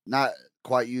 Eric, not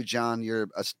quite you, John, you're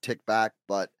a tick back,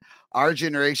 but our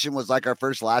generation was like our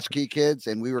first latchkey kids.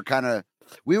 And we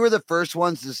were the first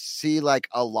ones to see like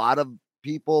a lot of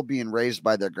people being raised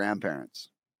by their grandparents.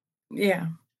 Yeah.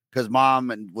 Because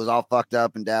mom was all fucked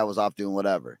up and dad was off doing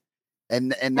whatever.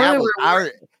 And that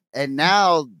was and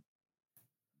now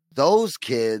those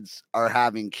kids are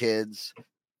having kids.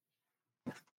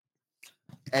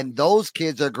 And those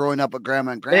kids are growing up with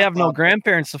grandma and grandpa. They have no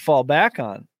grandparents to fall back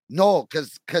on. No,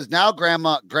 because now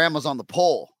grandma's on the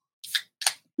pole.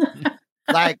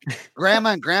 Like, grandma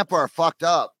and grandpa are fucked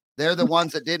up. They're the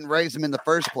ones that didn't raise them in the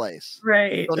first place.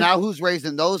 Right. So now who's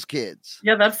raising those kids?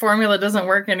 Yeah, that formula doesn't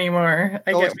work anymore.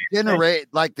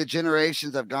 The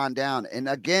generations have gone down. And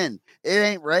again, it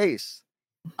ain't race.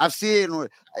 I've seen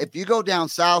it. If you go down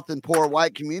south in poor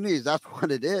white communities, that's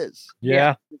what it is.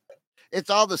 Yeah.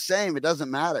 It's all the same. It doesn't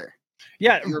matter.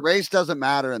 Yeah. Your race doesn't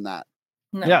matter in that.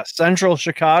 No. Yeah, central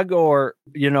Chicago or,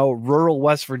 rural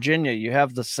West Virginia, you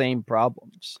have the same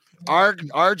problems.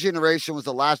 Our generation was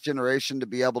the last generation to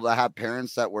be able to have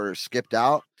parents that were skipped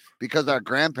out because our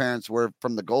grandparents were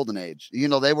from the golden age.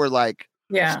 They were like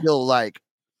still like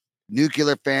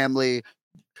nuclear family.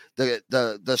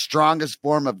 The strongest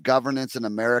form of governance in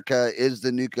America is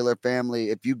the nuclear family.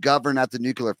 If you govern at the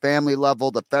nuclear family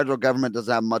level, the federal government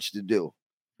doesn't have much to do.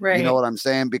 Right. You know what I'm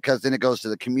saying? Because then it goes to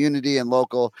the community and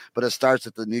local, but it starts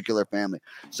at the nuclear family.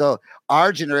 So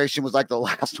our generation was like the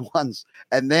last ones.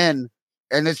 And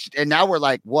now we're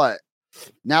like, what?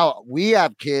 Now we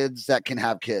have kids that can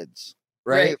have kids,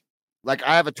 right? Like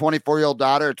I have a 24-year-old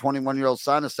daughter, a 21-year-old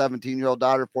son, a 17-year-old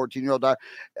daughter, 14-year-old daughter.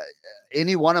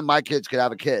 Any one of my kids could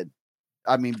have a kid.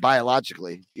 I mean,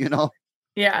 biologically,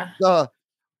 Yeah. So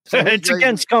It's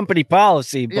against company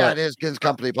policy. But... Yeah, it is against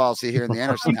company policy here in the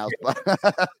Anderson house,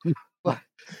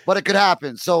 but it could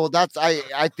happen. So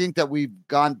I think that we've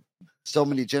gone so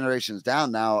many generations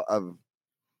down now of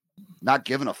not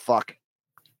giving a fuck.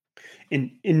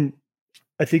 And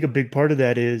I think a big part of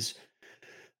that is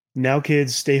now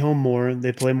kids stay home more.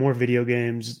 They play more video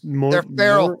games. They're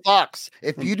feral fucks.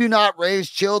 If you do not raise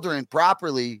children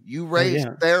properly, you raise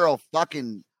feral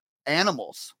fucking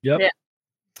animals. Yep.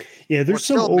 Yeah, there's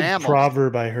some old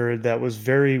proverb I heard that was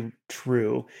very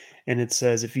true. And it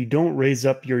says, if you don't raise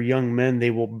up your young men,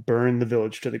 they will burn the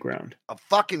village to the ground.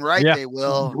 Fucking right, they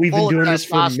will. We've been doing this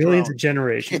for millions of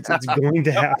generations. It's going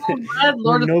to happen.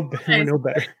 We're no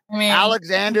better. I mean,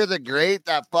 Alexander the Great,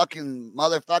 that fucking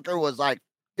motherfucker was like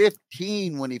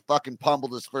 15 when he fucking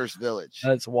pummeled his first village.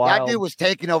 That's wild. That dude was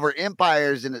taking over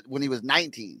empires when he was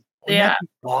 19. Yeah.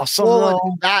 Awesome.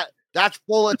 That's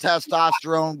full of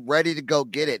testosterone, ready to go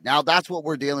get it. Now that's what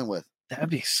we're dealing with. That'd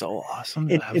be so awesome.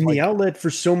 And the outlet for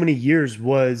so many years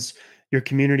was your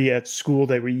community at school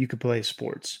where you could play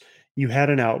sports. You had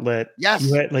an outlet. Yes.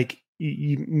 You had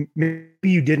maybe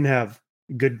you didn't have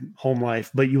good home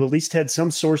life, but you at least had some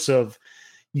source of,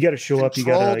 you got to show up. You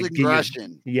got to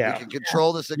aggression. We can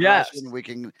control this aggression. Yes. We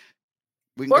can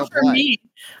or for me,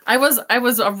 I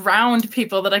was around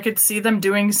people that I could see them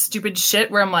doing stupid shit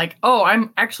where I'm like, oh,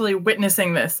 I'm actually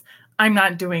witnessing this. I'm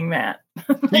not doing that.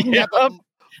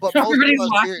 But everybody's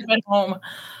watching at home.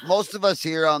 Most of us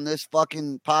here on this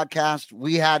fucking podcast,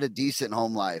 we had a decent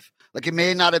home life. Like it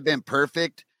may not have been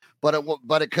perfect, but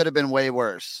it could have been way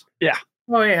worse. Yeah.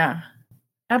 Oh yeah.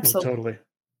 Absolutely. Oh, totally.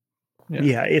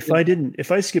 Yeah.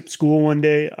 If I skipped school one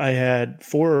day, I had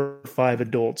 4 or 5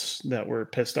 adults that were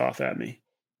pissed off at me.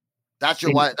 That's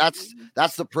your wife.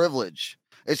 That's the privilege.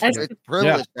 It's a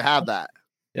privilege to have that.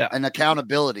 Yeah. And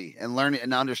accountability and learning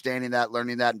and learning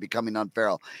that and becoming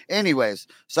unfair. Anyways,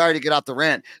 sorry to get off the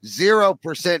rant.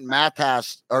 0% math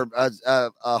has or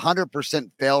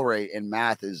 100% fail rate in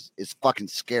math is fucking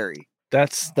scary.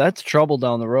 That's trouble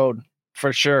down the road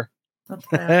for sure.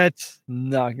 That's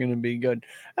not going to be good.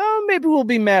 Maybe we'll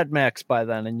be Mad Max by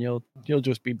then, and you'll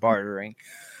just be bartering.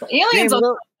 Aliens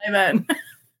will then.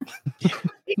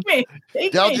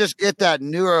 They'll just get that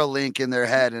Neuralink in their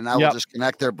head, and I will just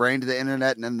connect their brain to the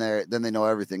internet, and then they know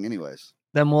everything, anyways.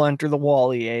 Then we'll enter the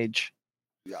Wall-E age.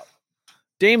 Yeah.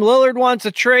 Dame Lillard wants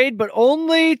a trade, but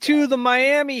only to the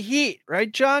Miami Heat,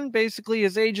 right, John? Basically,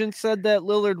 his agent said that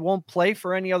Lillard won't play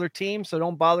for any other team, so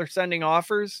don't bother sending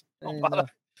offers. And,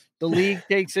 the league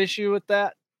takes issue with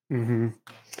that. Mm-hmm.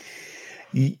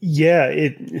 Yeah,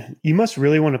 you must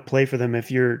really want to play for them if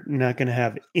you're not going to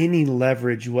have any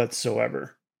leverage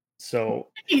whatsoever. So,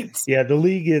 yeah, the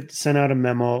league sent out a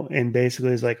memo and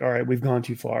basically is like, all right, we've gone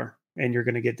too far, and you're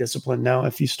going to get disciplined now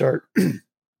if you start.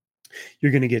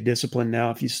 You're going to get disciplined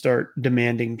now if you start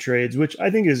demanding trades, which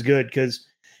I think is good because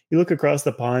you look across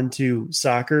the pond to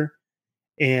soccer,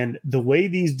 and the way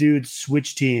these dudes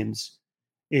switch teams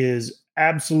is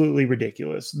absolutely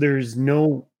ridiculous. There's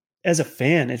no. As a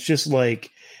fan, it's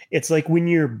like when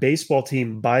your baseball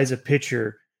team buys a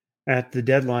pitcher at the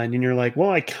deadline and you're like, well,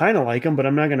 I kind of like him, but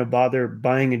I'm not going to bother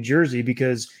buying a jersey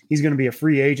because he's going to be a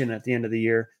free agent at the end of the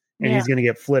year and he's going to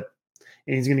get flipped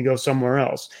and he's going to go somewhere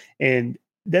else. And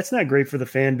that's not great for the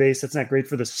fan base. That's not great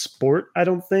for the sport. I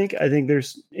don't think. I think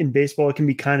in baseball, it can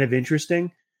be kind of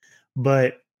interesting,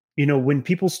 but when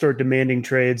people start demanding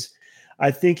trades, I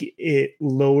think it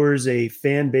lowers a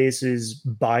fan base's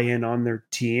buy-in on their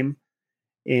team.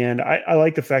 And I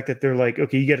like the fact that they're like,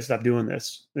 okay, you got to stop doing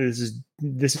this. This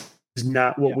is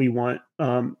not what we want.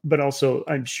 But also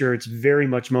I'm sure it's very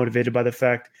much motivated by the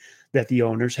fact that the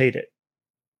owners hate it.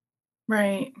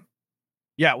 Right.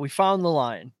 Yeah. We found the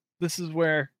line. This is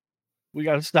where we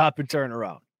got to stop and turn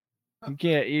around.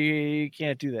 You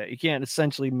can't do that. You can't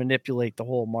essentially manipulate the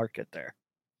whole market there.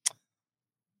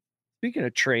 Speaking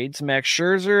of trades, Max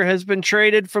Scherzer has been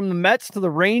traded from the Mets to the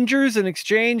Rangers in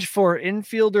exchange for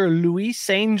infielder Luis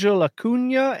Angel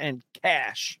Acuna and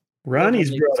cash.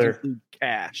 Ronnie's brother.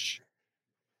 Cash.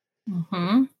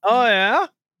 Mm-hmm. Oh, yeah?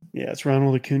 Yeah, it's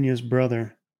Ronald Acuna's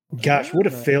brother. Gosh, what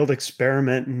a failed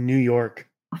experiment in New York.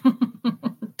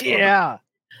 Yeah.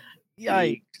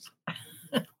 Yikes.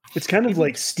 It's kind of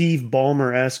like Steve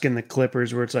Ballmer-esque in the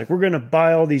Clippers, where it's like, we're going to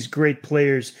buy all these great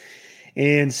players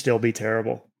and still be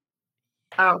terrible.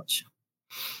 Ouch.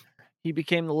 He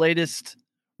became the latest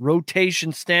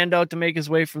rotation standout to make his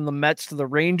way from the Mets to the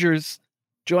Rangers,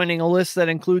 joining a list that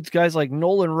includes guys like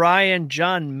Nolan Ryan,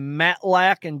 John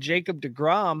Matlack, and Jacob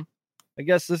deGrom. I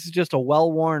guess this is just a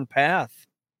well-worn path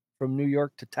from New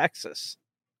York to Texas.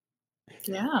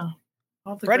 Yeah.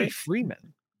 Freddie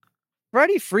Freeman.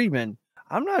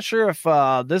 I'm not sure if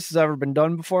this has ever been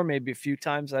done before, maybe a few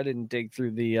times. I didn't dig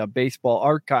through the baseball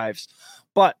archives,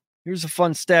 but here's a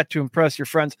fun stat to impress your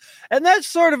friends. And that's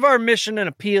sort of our mission and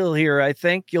appeal here, I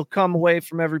think. You'll come away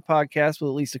from every podcast with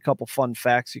at least a couple fun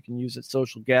facts you can use at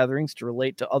social gatherings to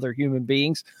relate to other human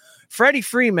beings. Freddie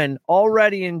Freeman,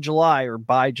 already in July, or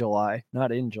by July,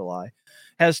 not in July,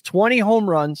 has 20 home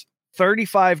runs,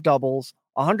 35 doubles,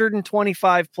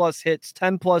 125 plus hits,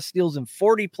 10 plus steals, and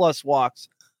 40 plus walks.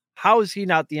 How is he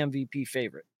not the MVP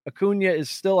favorite? Acuna is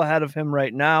still ahead of him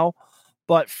right now,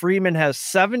 but Freeman has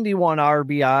 71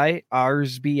 RBIs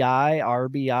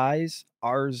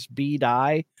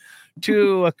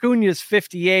to Acuna's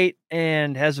 58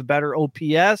 and has a better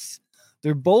OPS.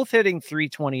 They're both hitting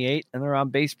 328, and their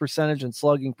on-base percentage and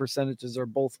slugging percentages are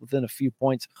both within a few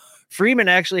points. Freeman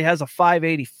actually has a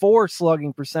 584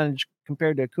 slugging percentage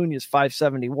compared to Acuna's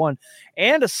 571,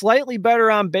 and a slightly better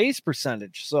on-base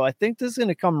percentage. So I think this is going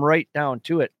to come right down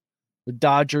to it. The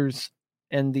Dodgers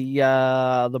and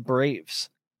the Braves.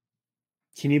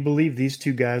 Can you believe these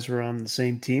two guys were on the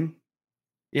same team?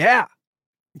 Yeah.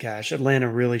 Gosh, Atlanta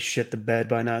really shit the bed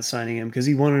by not signing him because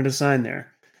he wanted to sign there.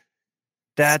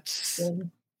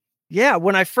 Yeah,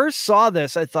 when I first saw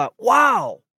this, I thought,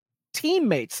 wow,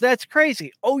 teammates, that's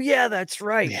crazy. Oh, yeah, that's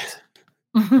right. Yeah.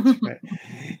 That's right.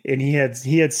 And he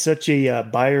had such a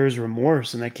buyer's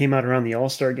remorse, and that came out around the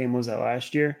All-Star game. Was that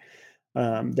last year?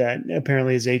 That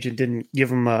apparently his agent didn't give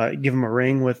him a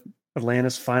ring with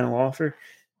Atlanta's final offer.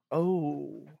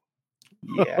 Oh,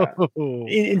 yeah.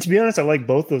 And to be honest, I like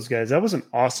both those guys. That was an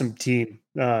awesome team.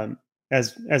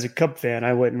 As a Cub fan,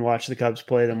 I went and watched the Cubs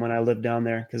play them when I lived down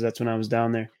there because that's when I was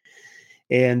down there.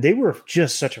 And they were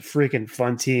just such a freaking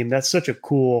fun team. That's such a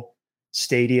cool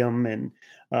stadium. And,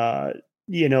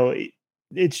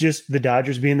 it's just the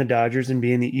Dodgers being the Dodgers and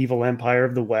being the evil empire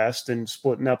of the West and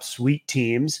splitting up sweet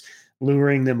teams,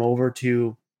 luring them over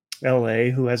to LA,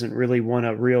 who hasn't really won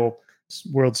a real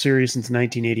World Series since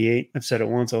 1988. I've said it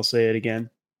once. I'll say it again.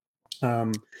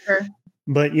 Sure.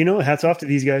 But, hats off to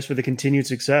these guys for the continued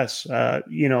success. I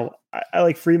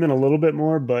like Freeman a little bit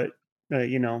more, but,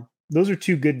 those are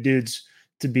two good dudes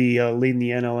to be leading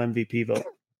the NL MVP vote.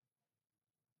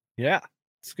 Yeah,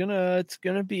 it's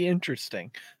gonna be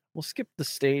interesting. We'll skip the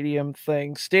stadium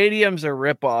thing. Stadiums are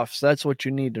ripoffs. That's what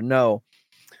you need to know.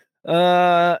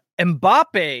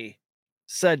 Mbappe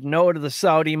said no to the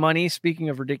Saudi money. Speaking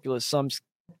of ridiculous sums,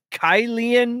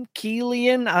 Kylian,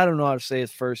 I don't know how to say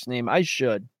his first name. I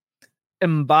should.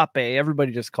 Mbappe.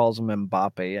 Everybody just calls him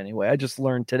Mbappe anyway. I just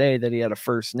learned today that he had a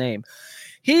first name.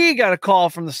 He got a call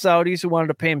from the Saudis who wanted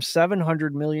to pay him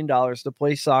 $700 million to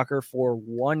play soccer for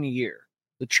 1 year.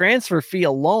 The transfer fee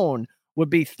alone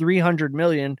would be $300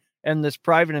 million, and this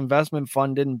private investment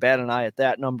fund didn't bat an eye at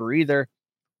that number either.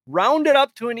 Rounded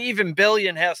up to an even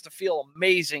billion has to feel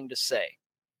amazing to say.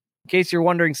 In case you're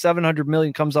wondering, $700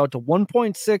 million comes out to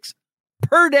 1.6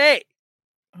 per day.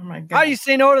 Oh my God. How do you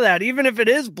say no to that, even if it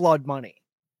is blood money?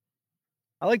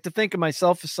 I like to think of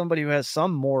myself as somebody who has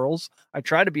some morals. I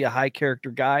try to be a high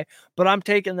character guy, but I'm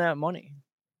taking that money.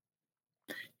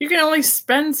 You can only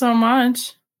spend so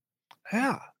much.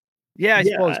 Yeah. Yeah, I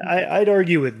suppose. I'd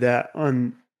argue with that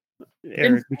on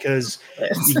Eric because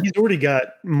he's already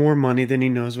got more money than he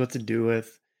knows what to do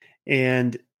with.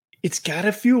 And it's got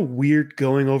to feel weird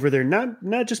going over there, not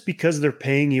just because they're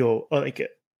paying you like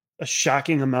a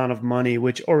shocking amount of money,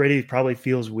 which already probably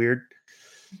feels weird.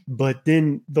 But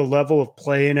then the level of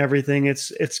play and everything,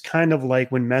 it's kind of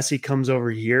like when Messi comes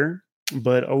over here,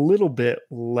 but a little bit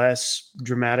less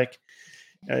dramatic.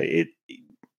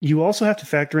 You also have to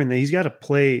factor in that he's got to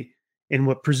play in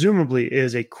what presumably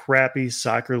is a crappy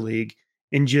soccer league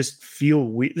and just feel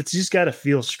weird. It's just got to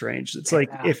feel strange. It's like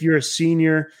if you're a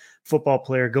senior football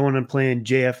player going and playing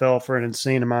JFL for an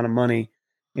insane amount of money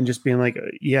and just being like,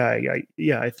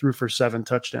 I threw for 7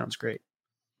 touchdowns. Great.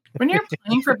 When you're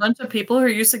playing for a bunch of people who are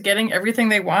used to getting everything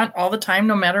they want all the time,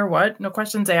 no matter what, no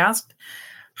questions asked,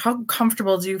 how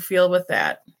comfortable do you feel with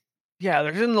that? Yeah,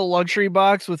 they're in the luxury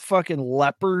box with fucking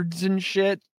leopards and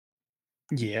shit.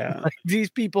 Yeah. Like, these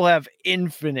people have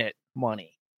infinite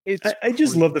money. I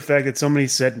just love the fact that somebody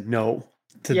said no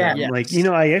to them. Yes. Like,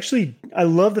 I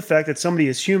love the fact that somebody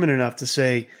is human enough to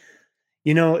say,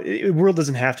 the world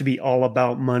doesn't have to be all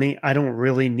about money. I don't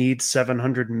really need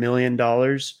 $700 million.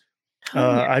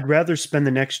 I'd rather spend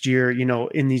the next year,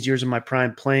 in these years of my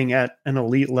prime playing at an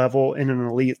elite level in an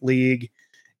elite league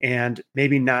and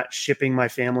maybe not shipping my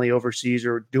family overseas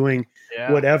or doing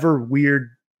whatever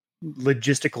weird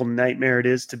logistical nightmare it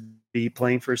is to be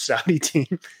playing for a Saudi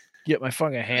team. Get my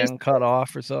fucking hand cut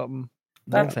off or something.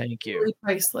 No, That's thank you. really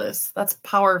priceless. That's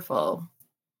powerful.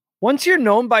 Once you're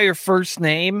known by your first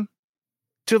name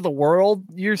to the world,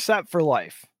 you're set for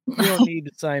life. You don't need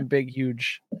to sign big,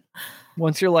 huge.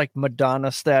 Once you're like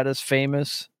Madonna status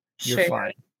famous, you're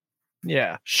fine.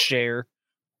 Yeah, Cher.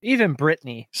 Even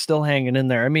Britney still hanging in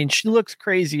there. I mean, she looks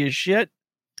crazy as shit.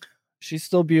 She's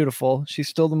still beautiful. She's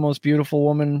still the most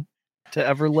beautiful to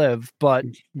ever live, but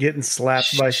getting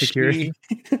slapped by security.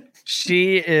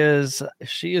 She is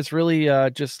really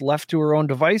just left to her own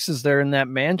devices there in that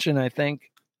mansion. I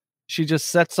think she just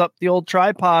sets up the old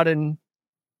tripod and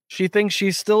she thinks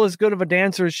she's still as good of a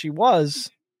dancer as she was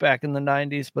back in the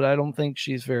 90s, but I don't think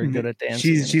she's very good at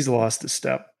dancing. She's lost a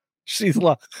step. She's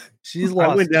lost.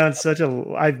 I went down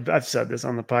I've said this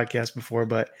on the podcast before,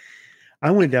 but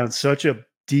I went down such a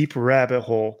deep rabbit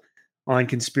hole on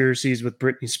conspiracies with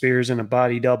Britney Spears and a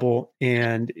body double.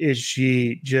 And is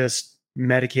she just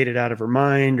medicated out of her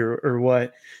mind or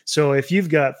what? So if you've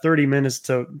got 30 minutes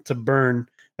to burn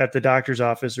at the doctor's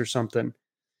office or something,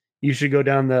 you should go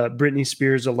down the Britney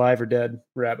Spears alive or dead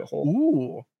rabbit hole.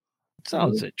 Ooh,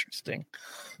 sounds interesting.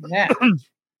 Yeah.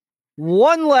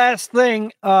 One last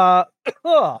thing. There's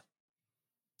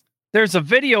a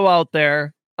video out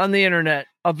there on the internet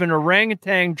of an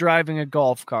orangutan driving a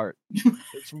golf cart.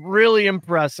 It's really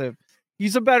impressive.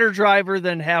 He's a better driver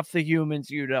than half the humans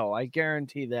I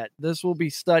guarantee that. This will be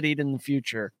studied in the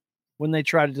future when they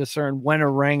try to discern when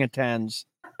orangutans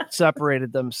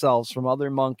separated themselves from other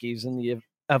monkeys in the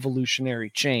evolutionary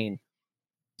chain.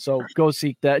 So go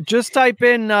seek that. Just type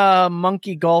in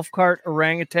monkey golf cart,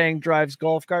 orangutan drives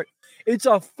golf cart. It's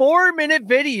a 4-minute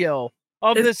video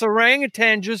of this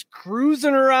orangutan just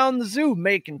cruising around the zoo,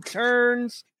 making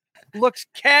turns. Looks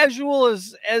casual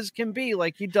as can be,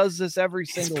 like he does this every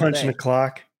single day. He's punching the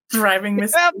clock. Driving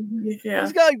this. Yeah.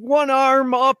 He's got like one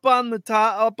arm up on the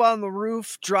top, up on the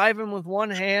roof, driving with one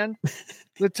hand.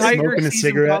 The tiger sees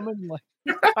him coming. Like,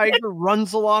 tiger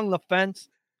runs along the fence.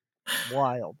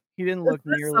 Wild. He didn't look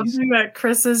nearly something that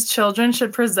Chris's children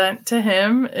should present to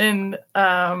him in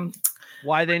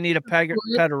why they need a pet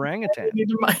orangutan.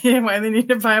 Why they need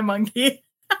to buy a monkey.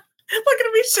 Look at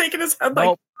him, he's shaking his head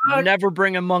like, never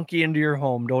bring a monkey into your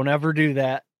home. Don't ever do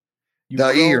that.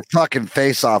 They'll eat your fucking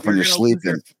face off when you're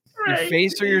sleeping. Your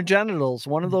face or your genitals,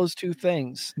 one of those two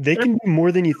things. They can do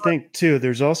more than you think, too.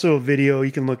 There's also a video,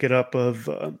 you can look it up, of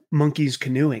monkeys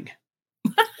canoeing.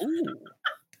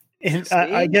 And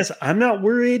I guess I'm not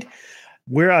worried.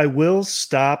 Where I will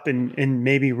stop and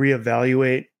maybe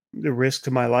reevaluate the risk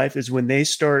to my life is when they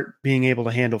start being able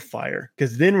to handle fire,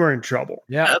 because then we're in trouble.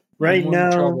 Yeah. Right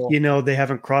now, they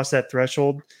haven't crossed that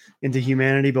threshold into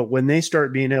humanity, but when they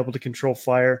start being able to control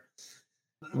fire,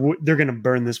 they're going to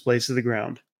burn this place to the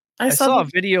ground. I saw a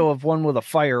video of one with a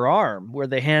firearm where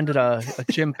they handed a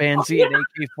chimpanzee an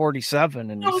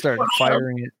AK-47 and he started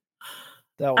firing it.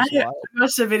 That was wild. I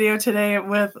watched a video today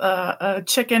with a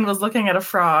chicken was looking at a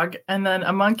frog, and then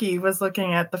a monkey was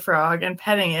looking at the frog and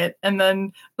petting it, and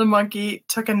then the monkey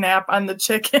took a nap on the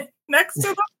chicken next to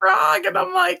the frog, and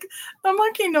I'm like, the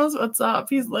monkey knows what's up.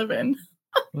 He's living.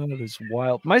 That is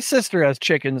wild. My sister has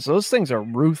chickens. Those things are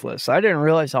ruthless. I didn't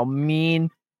realize how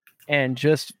mean and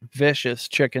just vicious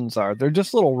chickens are. They're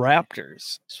just little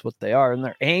raptors. That's what they are, and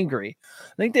they're angry.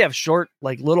 I think they have short,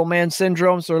 like little man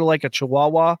syndrome, sort of like a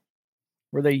Chihuahua,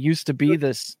 where they used to be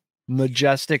this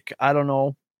majestic, I don't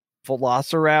know,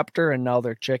 velociraptor, and now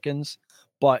they're chickens.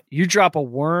 But you drop a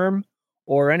worm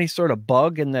or any sort of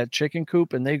bug in that chicken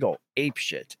coop and they go ape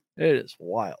shit. It is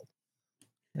wild.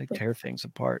 They tear things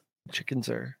apart. Chickens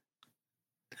are,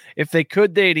 if they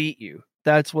could, they'd eat you.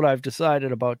 That's what I've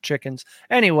decided about chickens.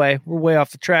 Anyway, we're way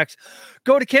off the tracks.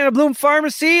 Go to Canna Bloom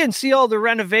Pharmacy and see all the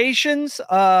renovations.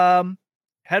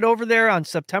 Head over there on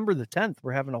September the 10th.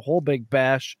 We're having a whole big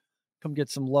bash. Come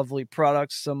get some lovely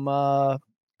products, some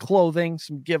clothing,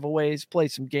 some giveaways, play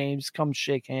some games, come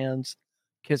shake hands,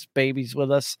 kiss babies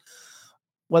with us.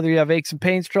 whether you have aches and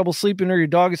pains, trouble sleeping, or your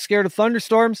dog is scared of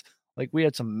thunderstorms. Like, we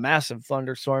had some massive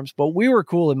thunderstorms, but we were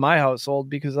cool in my household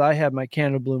because I had my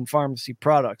Canada Bloom Pharmacy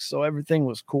products. So everything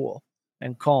was cool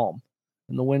and calm,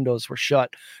 and the windows were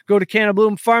shut. Go to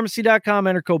CanadaBloomPharmacy.com,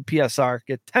 enter code PSR,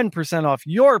 get 10% off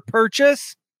your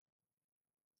purchase.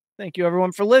 Thank you,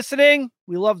 everyone, for listening.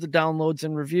 We love the downloads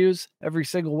and reviews, every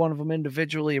single one of them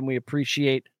individually, and we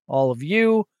appreciate all of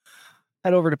you.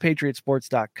 Head over to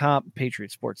PatriotSports.com,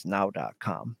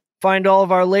 PatriotSportsNow.com. Find all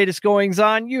of our latest goings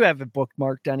on. You have it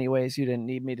bookmarked anyways. You didn't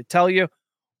need me to tell you.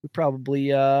 We probably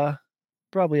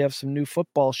have some new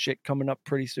football shit coming up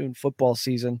pretty soon. Football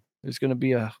season. There's going to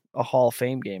be a Hall of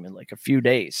Fame game in like a few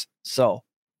days. So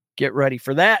get ready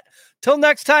for that. Till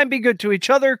next time, be good to each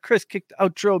other. Chris kicked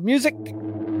outro music.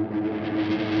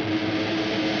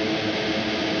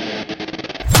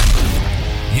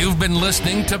 You've been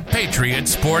listening to Patriot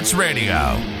Sports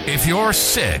Radio. If you're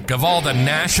sick of all the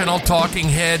national talking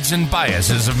heads and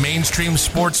biases of mainstream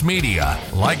sports media,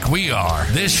 like we are,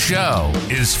 this show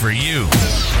is for you.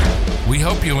 We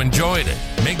hope you enjoyed it.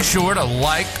 Make sure to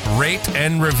like, rate,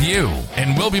 and review.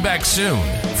 And we'll be back soon.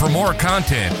 For more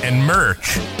content and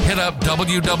merch, hit up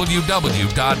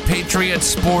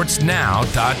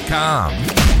www.patriotsportsnow.com.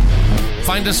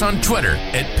 Find us on Twitter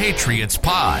at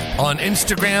PatriotsPod, on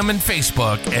Instagram and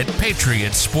Facebook at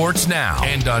Patriot Sports Now,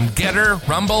 and on Getter,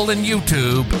 Rumble, and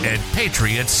YouTube at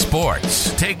Patriot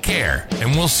Sports. Take care,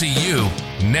 and we'll see you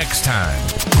next time.